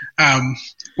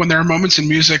 When there are moments in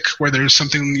music where there's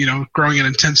something, growing in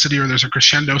intensity, or there's a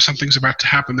crescendo, something's about to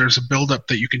happen, there's a buildup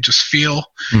that you can just feel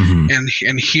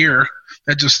and hear,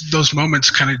 that just, those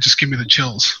moments kind of just give me the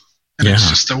chills. And it's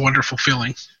just a wonderful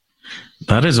feeling.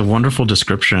 That is a wonderful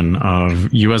description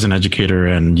of you as an educator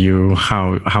and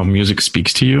how music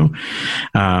speaks to you,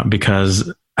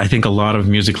 because I think a lot of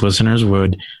music listeners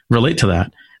would relate to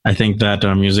that. I think that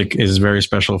music is very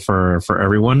special for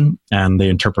everyone, and they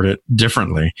interpret it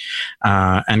differently.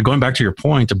 And going back to your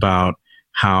point about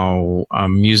how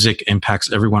music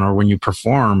impacts everyone, or when you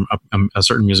perform a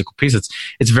certain musical piece,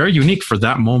 it's very unique for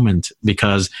that moment,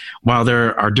 because while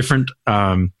there are different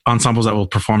ensembles that will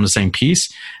perform the same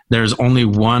piece, there's only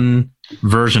one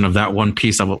version of that one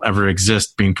piece that will ever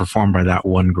exist being performed by that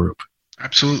one group.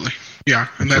 Absolutely. Yeah.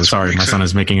 And that's sorry, my son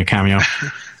is making a cameo.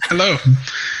 Hello.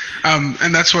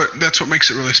 And that's what makes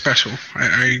it really special.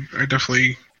 I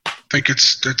definitely think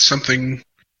it's something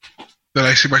that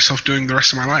I see myself doing the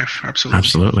rest of my life.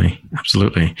 Absolutely.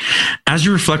 Absolutely. As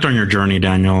you reflect on your journey,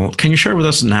 Daniel, can you share with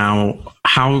us now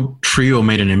how Trio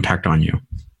made an impact on you?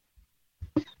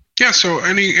 Yeah. So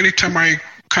anytime I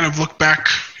kind of look back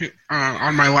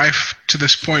on my life to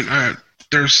this point,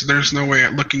 there's no way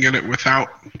at looking at it without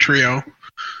Trio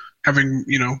having,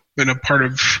 been a part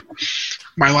of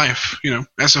my life,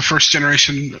 as a first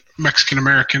generation Mexican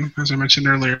American, as I mentioned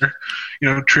earlier,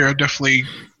 Trio definitely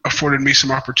afforded me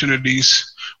some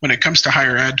opportunities when it comes to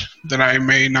higher ed that I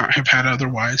may not have had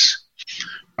otherwise.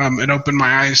 It opened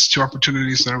my eyes to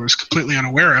opportunities that I was completely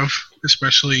unaware of,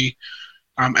 especially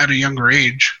at a younger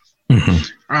age.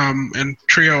 And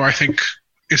Trio, I think,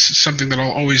 is something that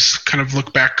I'll always kind of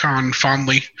look back on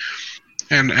fondly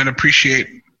and appreciate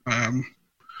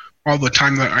all the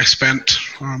time that I spent,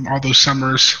 all those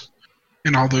summers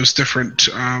in all those different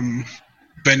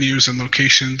venues and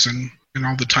locations, and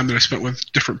all the time that I spent with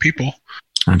different people.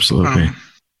 Absolutely.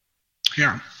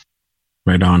 Yeah.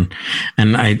 Right on.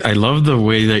 And I love the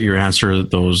way that you answer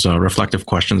those reflective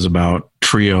questions about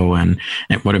Trio and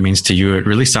what it means to you. It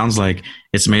really sounds like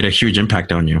it's made a huge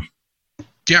impact on you.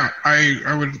 Yeah,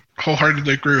 I would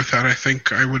wholeheartedly agree with that. I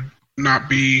think I would not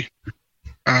be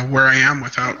where I am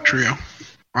without Trio,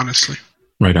 honestly.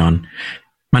 Right on.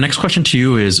 My next question to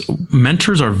you is,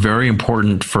 mentors are very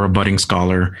important for a budding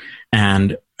scholar.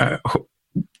 And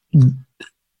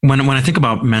when I think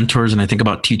about mentors and I think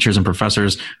about teachers and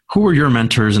professors, who were your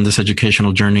mentors in this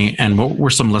educational journey, and what were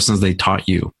some lessons they taught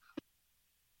you?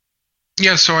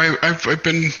 Yeah, so I've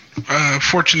been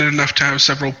fortunate enough to have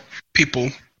several people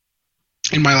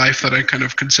in my life that I kind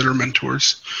of consider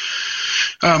mentors.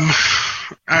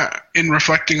 In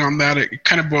reflecting on that, it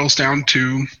kind of boils down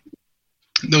to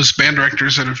those band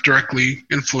directors that have directly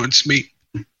influenced me.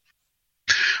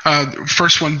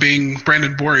 First one being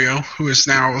Brandon Borio, who is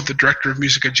now the director of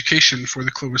music education for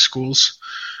the Clovis schools.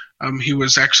 He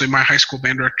was actually my high school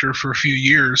band director for a few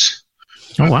years.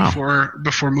 Oh, wow.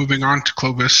 Before moving on to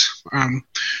Clovis. And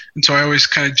so I always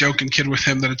kind of joke and kid with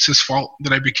him that it's his fault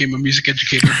that I became a music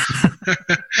educator.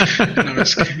 And I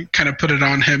was kind of put it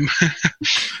on him.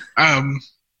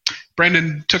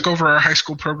 Brandon took over our high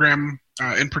school program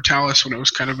in Portales when it was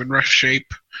kind of in rough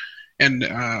shape, and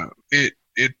it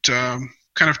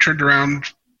kind of turned around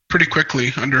pretty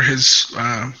quickly under his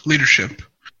leadership.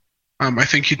 I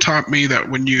think he taught me that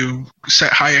when you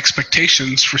set high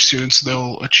expectations for students,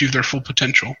 they'll achieve their full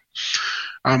potential.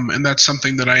 And that's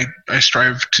something that I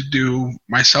strive to do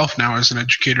myself now as an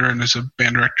educator and as a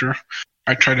band director.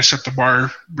 I try to set the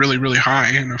bar really, really high,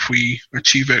 and if we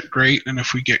achieve it, great, and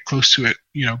if we get close to it,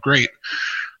 great.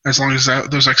 As long as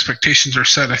those expectations are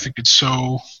set, I think it's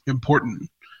so important,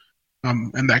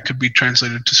 and that could be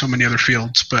translated to so many other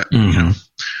fields. But and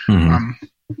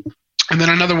then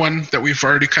another one that we've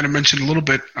already kind of mentioned a little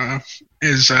bit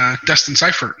is Destin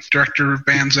Seifert, director of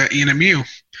bands at ENMU.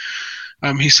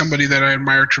 He's somebody that I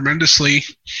admire tremendously.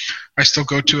 I still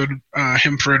go to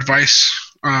him for advice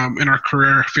in our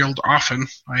career field often.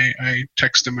 I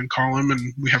text him and call him,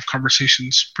 and we have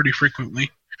conversations pretty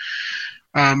frequently.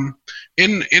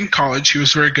 In college, he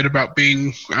was very good about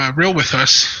being real with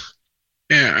us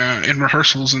in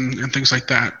rehearsals and things like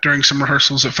that. During some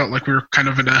rehearsals, it felt like we were kind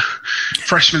of in a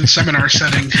freshman seminar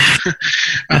setting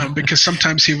because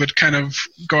sometimes he would kind of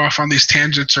go off on these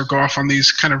tangents or go off on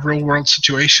these kind of real-world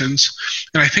situations.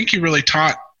 And I think he really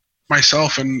taught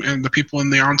myself and the people in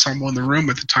the ensemble in the room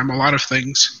at the time a lot of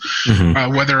things,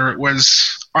 whether it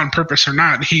was on purpose or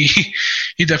not. He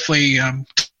definitely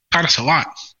taught us a lot.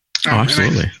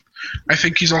 Absolutely. I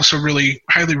think he's also really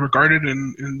highly regarded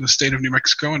in the state of New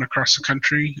Mexico and across the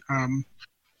country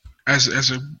as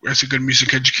a good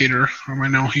music educator. I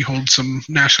know he holds some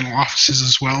national offices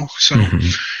as well, so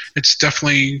it's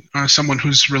definitely someone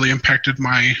who's really impacted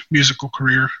my musical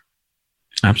career.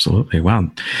 Absolutely. Wow.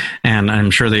 And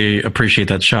I'm sure they appreciate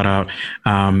that shout out.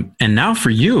 And now for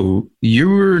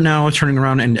you're now turning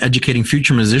around and educating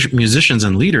future musicians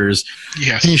and leaders.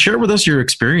 Yes. Can you share with us your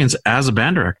experience as a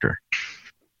band director?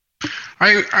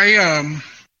 I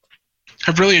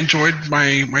have really enjoyed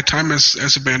my time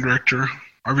as a band director.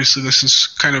 Obviously, this is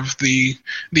kind of the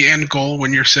end goal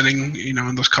when you're sitting,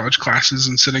 in those college classes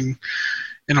and sitting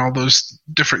in all those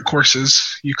different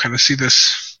courses. You kind of see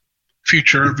this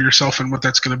future of yourself and what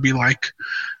that's going to be like.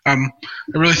 I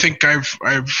really think I've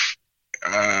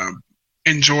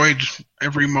enjoyed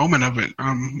every moment of it.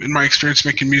 In my experience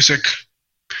making music,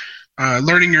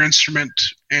 learning your instrument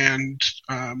and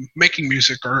making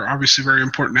music are obviously very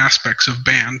important aspects of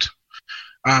band,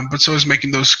 but so is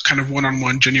making those kind of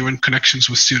one-on-one genuine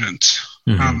connections with students.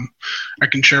 I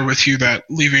can share with you that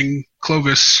leaving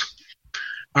Clovis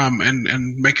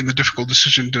and making the difficult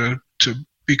decision to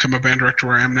become a band director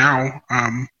where I am now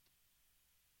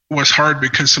was hard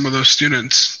because some of those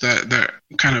students that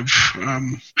kind of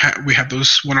we had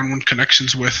those one-on-one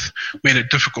connections with made it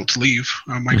difficult to leave.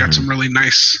 I got some really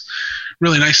nice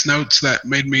notes that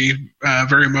made me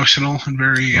very emotional and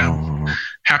very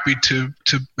happy to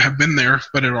have been there,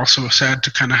 but it also was sad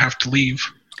to kind of have to leave.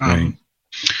 Right.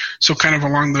 So kind of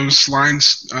along those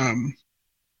lines,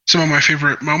 some of my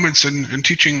favorite moments in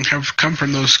teaching have come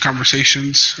from those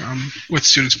conversations with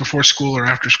students before school or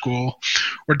after school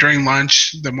or during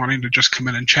lunch, them wanting to just come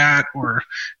in and chat or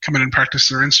come in and practice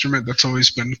their instrument. That's always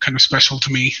been kind of special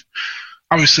to me.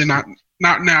 Obviously not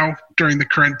now during the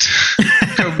current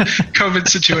COVID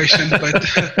situation,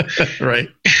 but right.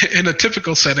 In a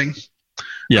typical setting.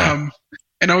 Yeah.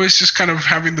 And always just kind of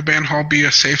having the band hall be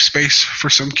a safe space for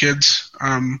some kids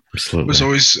was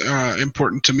always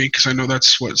important to me because I know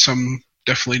that's what some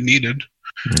definitely needed.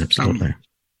 Absolutely.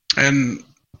 And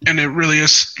it really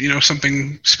is,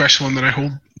 something special and that I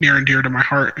hold near and dear to my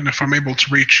heart. And if I'm able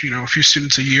to reach, a few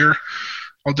students a year,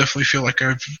 I'll definitely feel like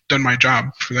I've done my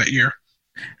job for that year.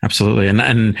 Absolutely.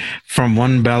 And from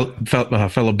one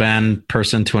fellow band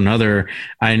person to another,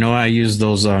 I know I use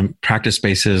those practice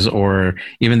spaces or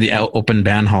even the open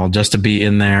band hall just to be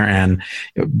in there and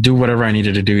do whatever I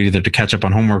needed to do, either to catch up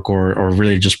on homework or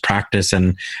really just practice.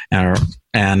 And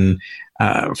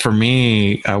for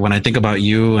me, when I think about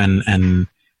you and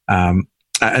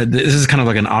this is kind of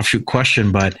like an offshoot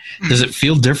question, but does it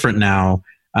feel different now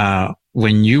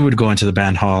when you would go into the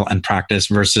band hall and practice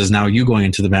versus now you going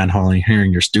into the band hall and hearing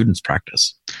your students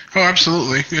practice? Oh,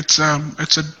 absolutely. It's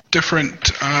a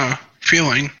different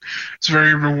feeling. It's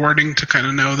very rewarding to kind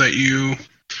of know that you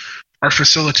are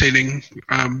facilitating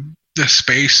the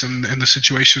space and the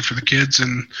situation for the kids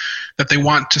and that they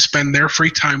want to spend their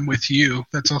free time with you.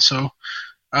 That's also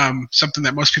something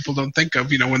that most people don't think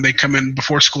of, when they come in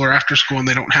before school or after school and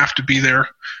they don't have to be there.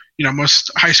 Most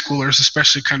high schoolers,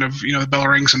 especially kind of, the bell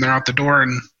rings and they're out the door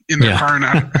and in their car and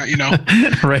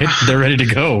out, right. They're ready to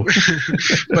go.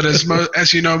 But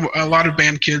as you know, a lot of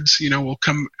band kids, will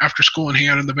come after school and hang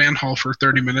out in the band hall for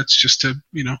 30 minutes just to,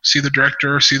 see the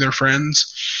director, see their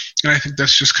friends. And I think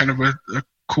that's just kind of a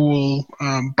cool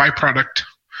byproduct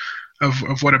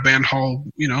of what a band hall,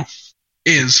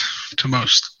 is to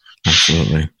most.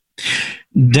 Absolutely.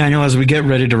 Daniel, as we get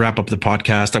ready to wrap up the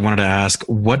podcast, I wanted to ask,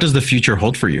 what does the future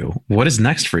hold for you? What is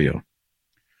next for you?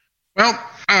 Well,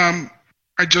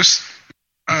 I just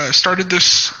started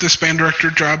this band director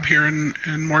job here in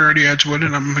Moriarty Edgewood,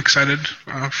 and I'm excited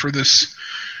for this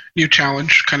new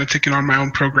challenge, kind of taking on my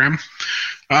own program.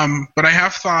 But I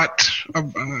have thought,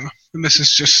 and this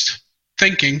is just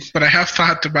thinking, but I have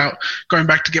thought about going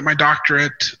back to get my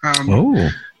doctorate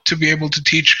to be able to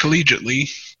teach collegiately.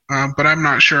 But I'm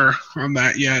not sure on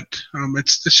that yet.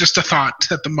 It's just a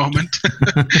thought at the moment.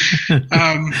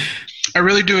 I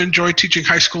really do enjoy teaching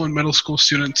high school and middle school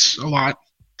students a lot.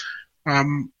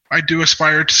 I do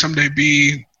aspire to someday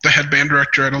be the head band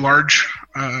director at a large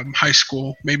high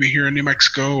school, maybe here in New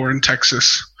Mexico or in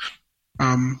Texas.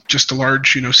 Just a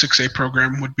large, 6A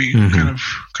program would be kind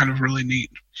of really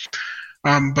neat.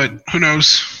 But who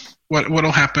knows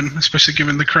what'll happen, especially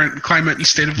given the current climate and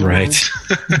state of the world.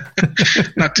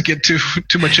 Not to get too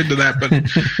much into that, but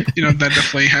that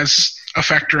definitely has a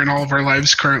factor in all of our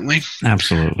lives currently.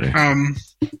 Absolutely. And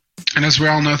as we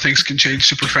all know, things can change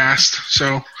super fast.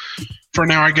 So for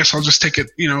now, I guess I'll just take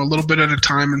it, a little bit at a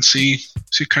time and see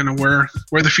kind of where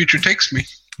the future takes me.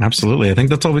 Absolutely. I think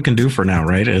that's all we can do for now,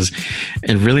 right?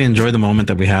 And really enjoy the moment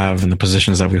that we have and the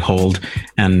positions that we hold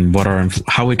and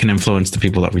how we can influence the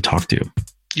people that we talk to.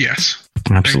 Yes.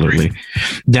 Absolutely.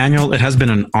 Daniel, it has been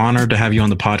an honor to have you on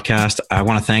the podcast. I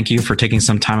want to thank you for taking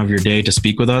some time of your day to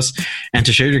speak with us and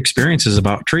to share your experiences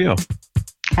about Trio.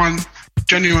 Juan,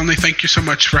 genuinely, thank you so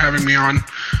much for having me on.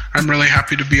 I'm really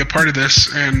happy to be a part of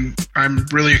this, and I'm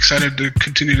really excited to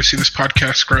continue to see this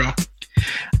podcast grow.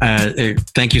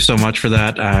 Thank you so much for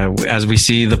that. As we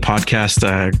see the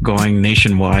podcast going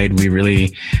nationwide, we really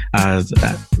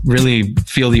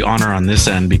feel the honor on this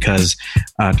end because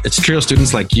it's Trio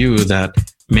students like you that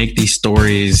make these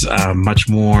stories much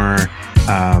more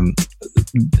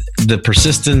the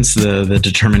persistence, the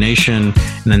determination,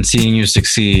 and then seeing you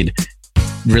succeed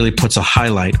really puts a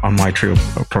highlight on why Trio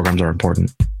programs are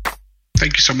important.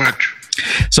 Thank you so much.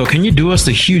 So can you do us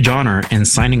the huge honor in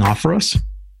signing off for us?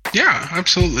 Yeah,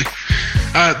 absolutely.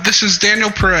 This is Daniel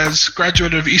Perez,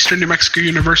 graduate of Eastern New Mexico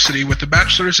University with a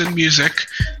bachelor's in music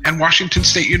and Washington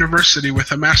State University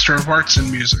with a Master of Arts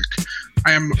in music.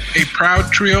 I am a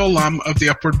proud Trio alum of the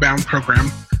Upward Bound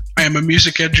program. I am a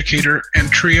music educator,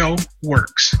 and Trio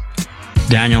works.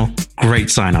 Daniel, great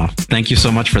sign off. Thank you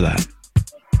so much for that.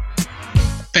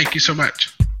 Thank you so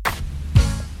much.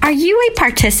 Are you a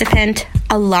participant,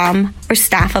 alum, or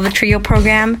staff of a Trio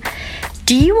program?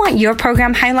 Do you want your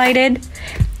program highlighted?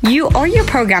 You or your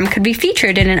program could be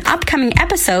featured in an upcoming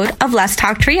episode of Let's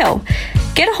Talk Trio.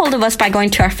 Get a hold of us by going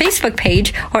to our Facebook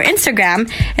page or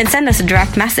Instagram and send us a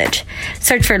direct message.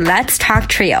 Search for Let's Talk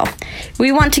Trio.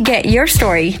 We want to get your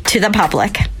story to the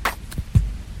public.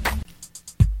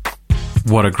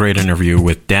 What a great interview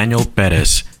with Daniel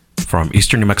Perez from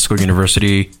Eastern New Mexico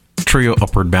University, Trio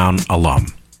Upward Bound alum.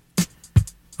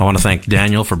 I want to thank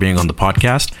Daniel for being on the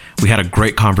podcast. We had a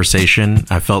great conversation.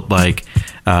 I felt like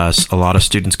a lot of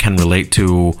students can relate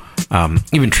to,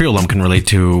 even Trio alum can relate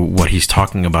to what he's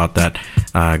talking about, that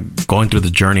going through the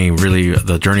journey, really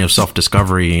the journey of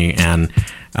self-discovery and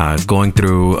going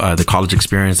through the college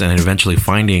experience and eventually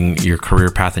finding your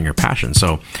career path and your passion.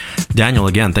 So Daniel,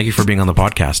 again, thank you for being on the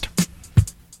podcast.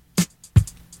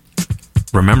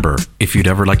 Remember, if you'd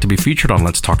ever like to be featured on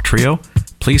Let's Talk Trio,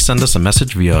 please send us a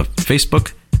message via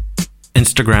Facebook,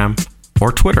 Instagram,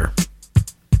 or Twitter.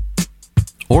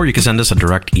 Or you can send us a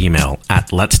direct email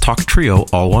at Let's Talk Trio,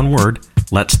 all one word,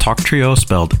 Let's Talk Trio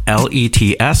spelled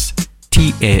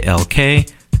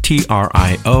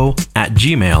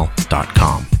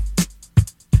LETSTALKTRIO@gmail.com.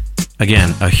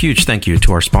 Again, a huge thank you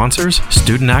to our sponsors,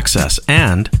 Student Access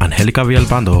and Angelica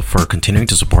Villalpando, for continuing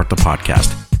to support the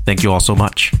podcast. Thank you all so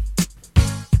much.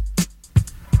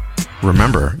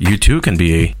 Remember, you too can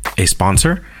be a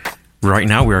sponsor. Right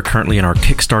now, we are currently in our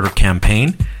Kickstarter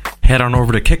campaign. Head on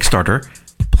over to Kickstarter,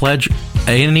 pledge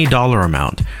any dollar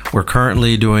amount. We're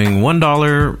currently doing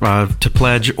 $1 to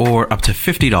pledge or up to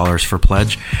 $50 for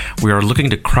pledge. We are looking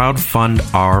to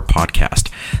crowdfund our podcast.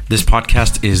 This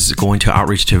podcast is going to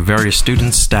outreach to various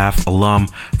students, staff, alum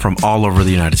from all over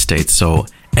the United States. So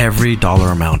every dollar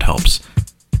amount helps.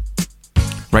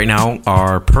 Right now,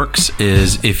 our perks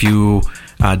is if you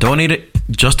donate it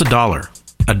just $1,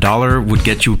 $1 would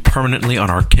get you permanently on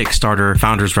our Kickstarter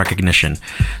Founders Recognition.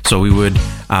 So we would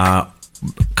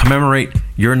commemorate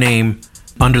your name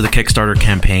under the Kickstarter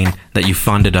campaign that you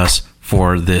funded us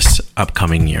for this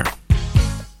upcoming year.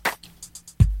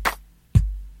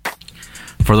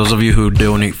 For those of you who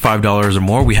donate $5 or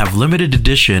more, we have limited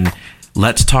edition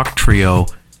Let's Talk Trio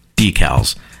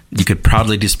decals. You could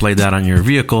proudly display that on your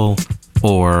vehicle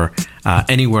or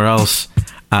anywhere else.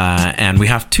 And we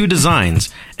have 2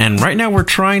 designs. And right now we're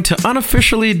trying to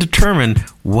unofficially determine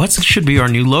what should be our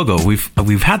new logo.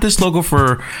 We've had this logo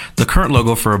the current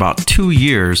logo for about 2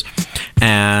 years.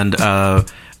 And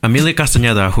Amelia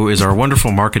Castañeda, who is our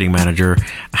wonderful marketing manager,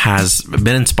 has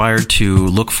been inspired to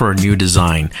look for a new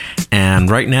design.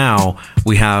 And right now,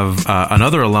 we have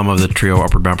another alum of the Trio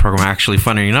Upward Bound program. Actually,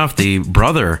 funny enough, the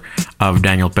brother of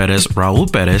Daniel Perez,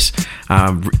 Raul Perez,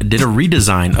 did a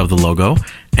redesign of the logo.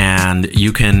 And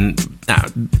you can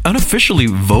unofficially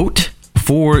vote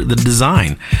for the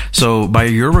design. So by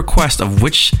your request of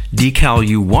which decal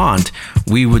you want,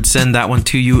 we would send that one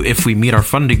to you if we meet our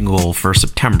funding goal for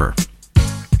September.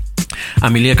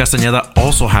 Amelia Castañeda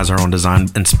also has her own design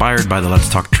inspired by the Let's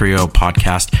Talk Trio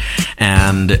podcast.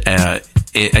 And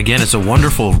again, it's a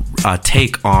wonderful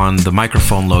take on the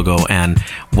microphone logo and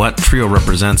what Trio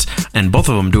represents. And both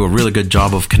of them do a really good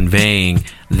job of conveying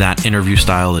that interview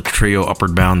style, the Trio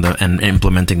Upward Bound, and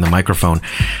implementing the microphone.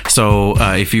 So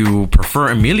if you prefer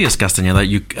Amelia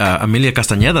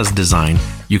Castañeda's design,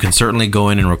 you can certainly go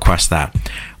in and request that.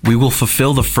 We will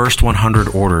fulfill the first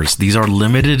 100 orders. These are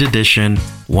limited edition,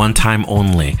 one time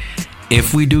only.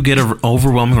 If we do get an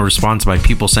overwhelming response by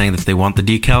people saying that they want the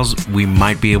decals, we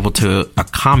might be able to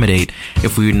accommodate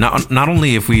if we not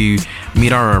only if we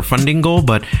meet our funding goal,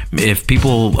 but if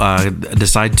people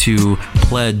decide to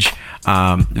pledge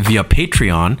via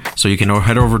Patreon. So you can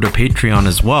head over to Patreon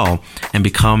as well and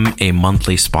become a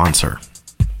monthly sponsor.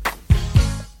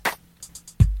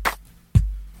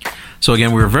 So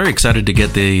again, we're very excited to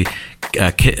get the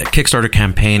Kickstarter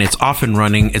campaign. It's off and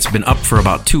running. It's been up for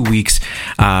about 2 weeks.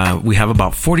 We have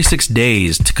about 46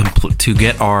 days to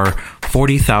get our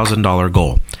 $40,000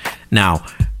 goal. Now,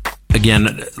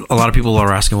 again, a lot of people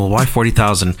are asking, well, why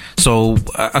 40,000? So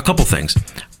a couple things.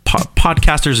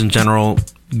 Podcasters in general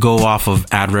go off of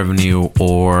ad revenue,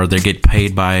 or they get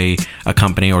paid by a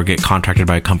company or get contracted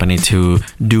by a company to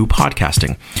do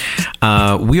podcasting.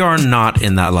 We are not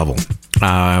in that level.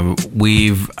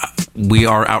 We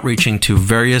are outreaching to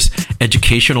various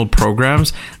educational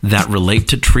programs that relate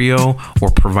to Trio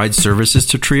or provide services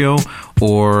to Trio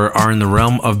or are in the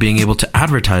realm of being able to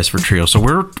advertise for Trio. So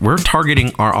we're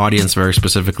targeting our audience very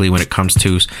specifically when it comes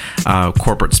to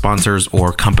corporate sponsors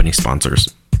or company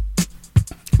sponsors.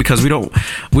 Because we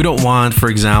don't want, for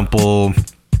example,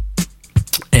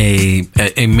 a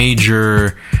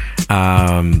major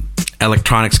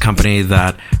electronics company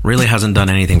that really hasn't done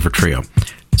anything for Trio.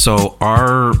 So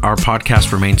our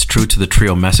podcast remains true to the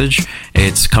Trio message.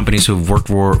 It's companies who've worked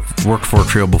for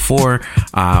Trio before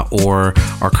or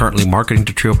are currently marketing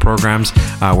to Trio programs.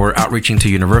 We're outreaching to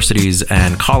universities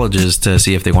and colleges to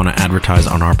see if they want to advertise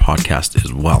on our podcast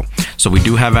as well. So we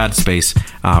do have ad space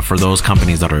for those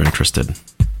companies that are interested.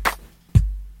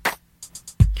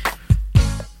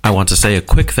 I want to say a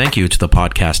quick thank you to the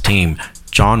podcast team.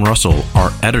 John Russell,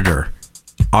 our editor,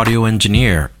 audio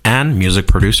engineer, and music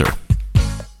producer.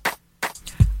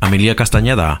 Amelia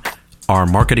Castañeda, our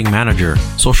marketing manager,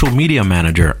 social media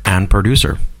manager, and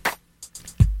producer.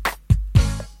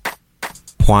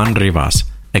 Juan Rivas,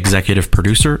 executive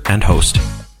producer and host.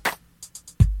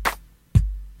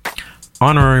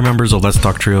 Honorary members of Let's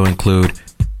Talk Trio include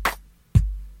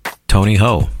Tony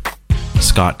Ho,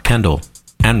 Scott Kendall,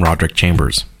 and Roderick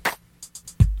Chambers.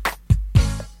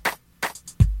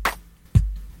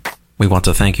 We want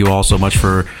to thank you all so much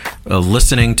for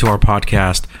listening to our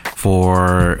podcast,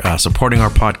 for supporting our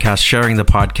podcast, sharing the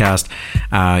podcast.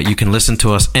 You can listen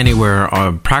to us anywhere,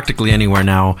 practically anywhere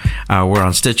now. We're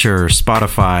on Stitcher,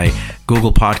 Spotify,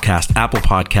 Google Podcast, Apple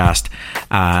Podcast,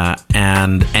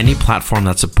 and any platform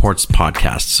that supports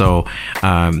podcasts. So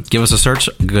give us a search,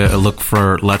 look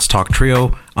for Let's Talk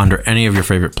Trio under any of your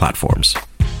favorite platforms.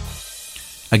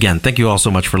 Again, thank you all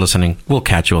so much for listening. We'll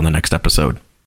catch you on the next episode.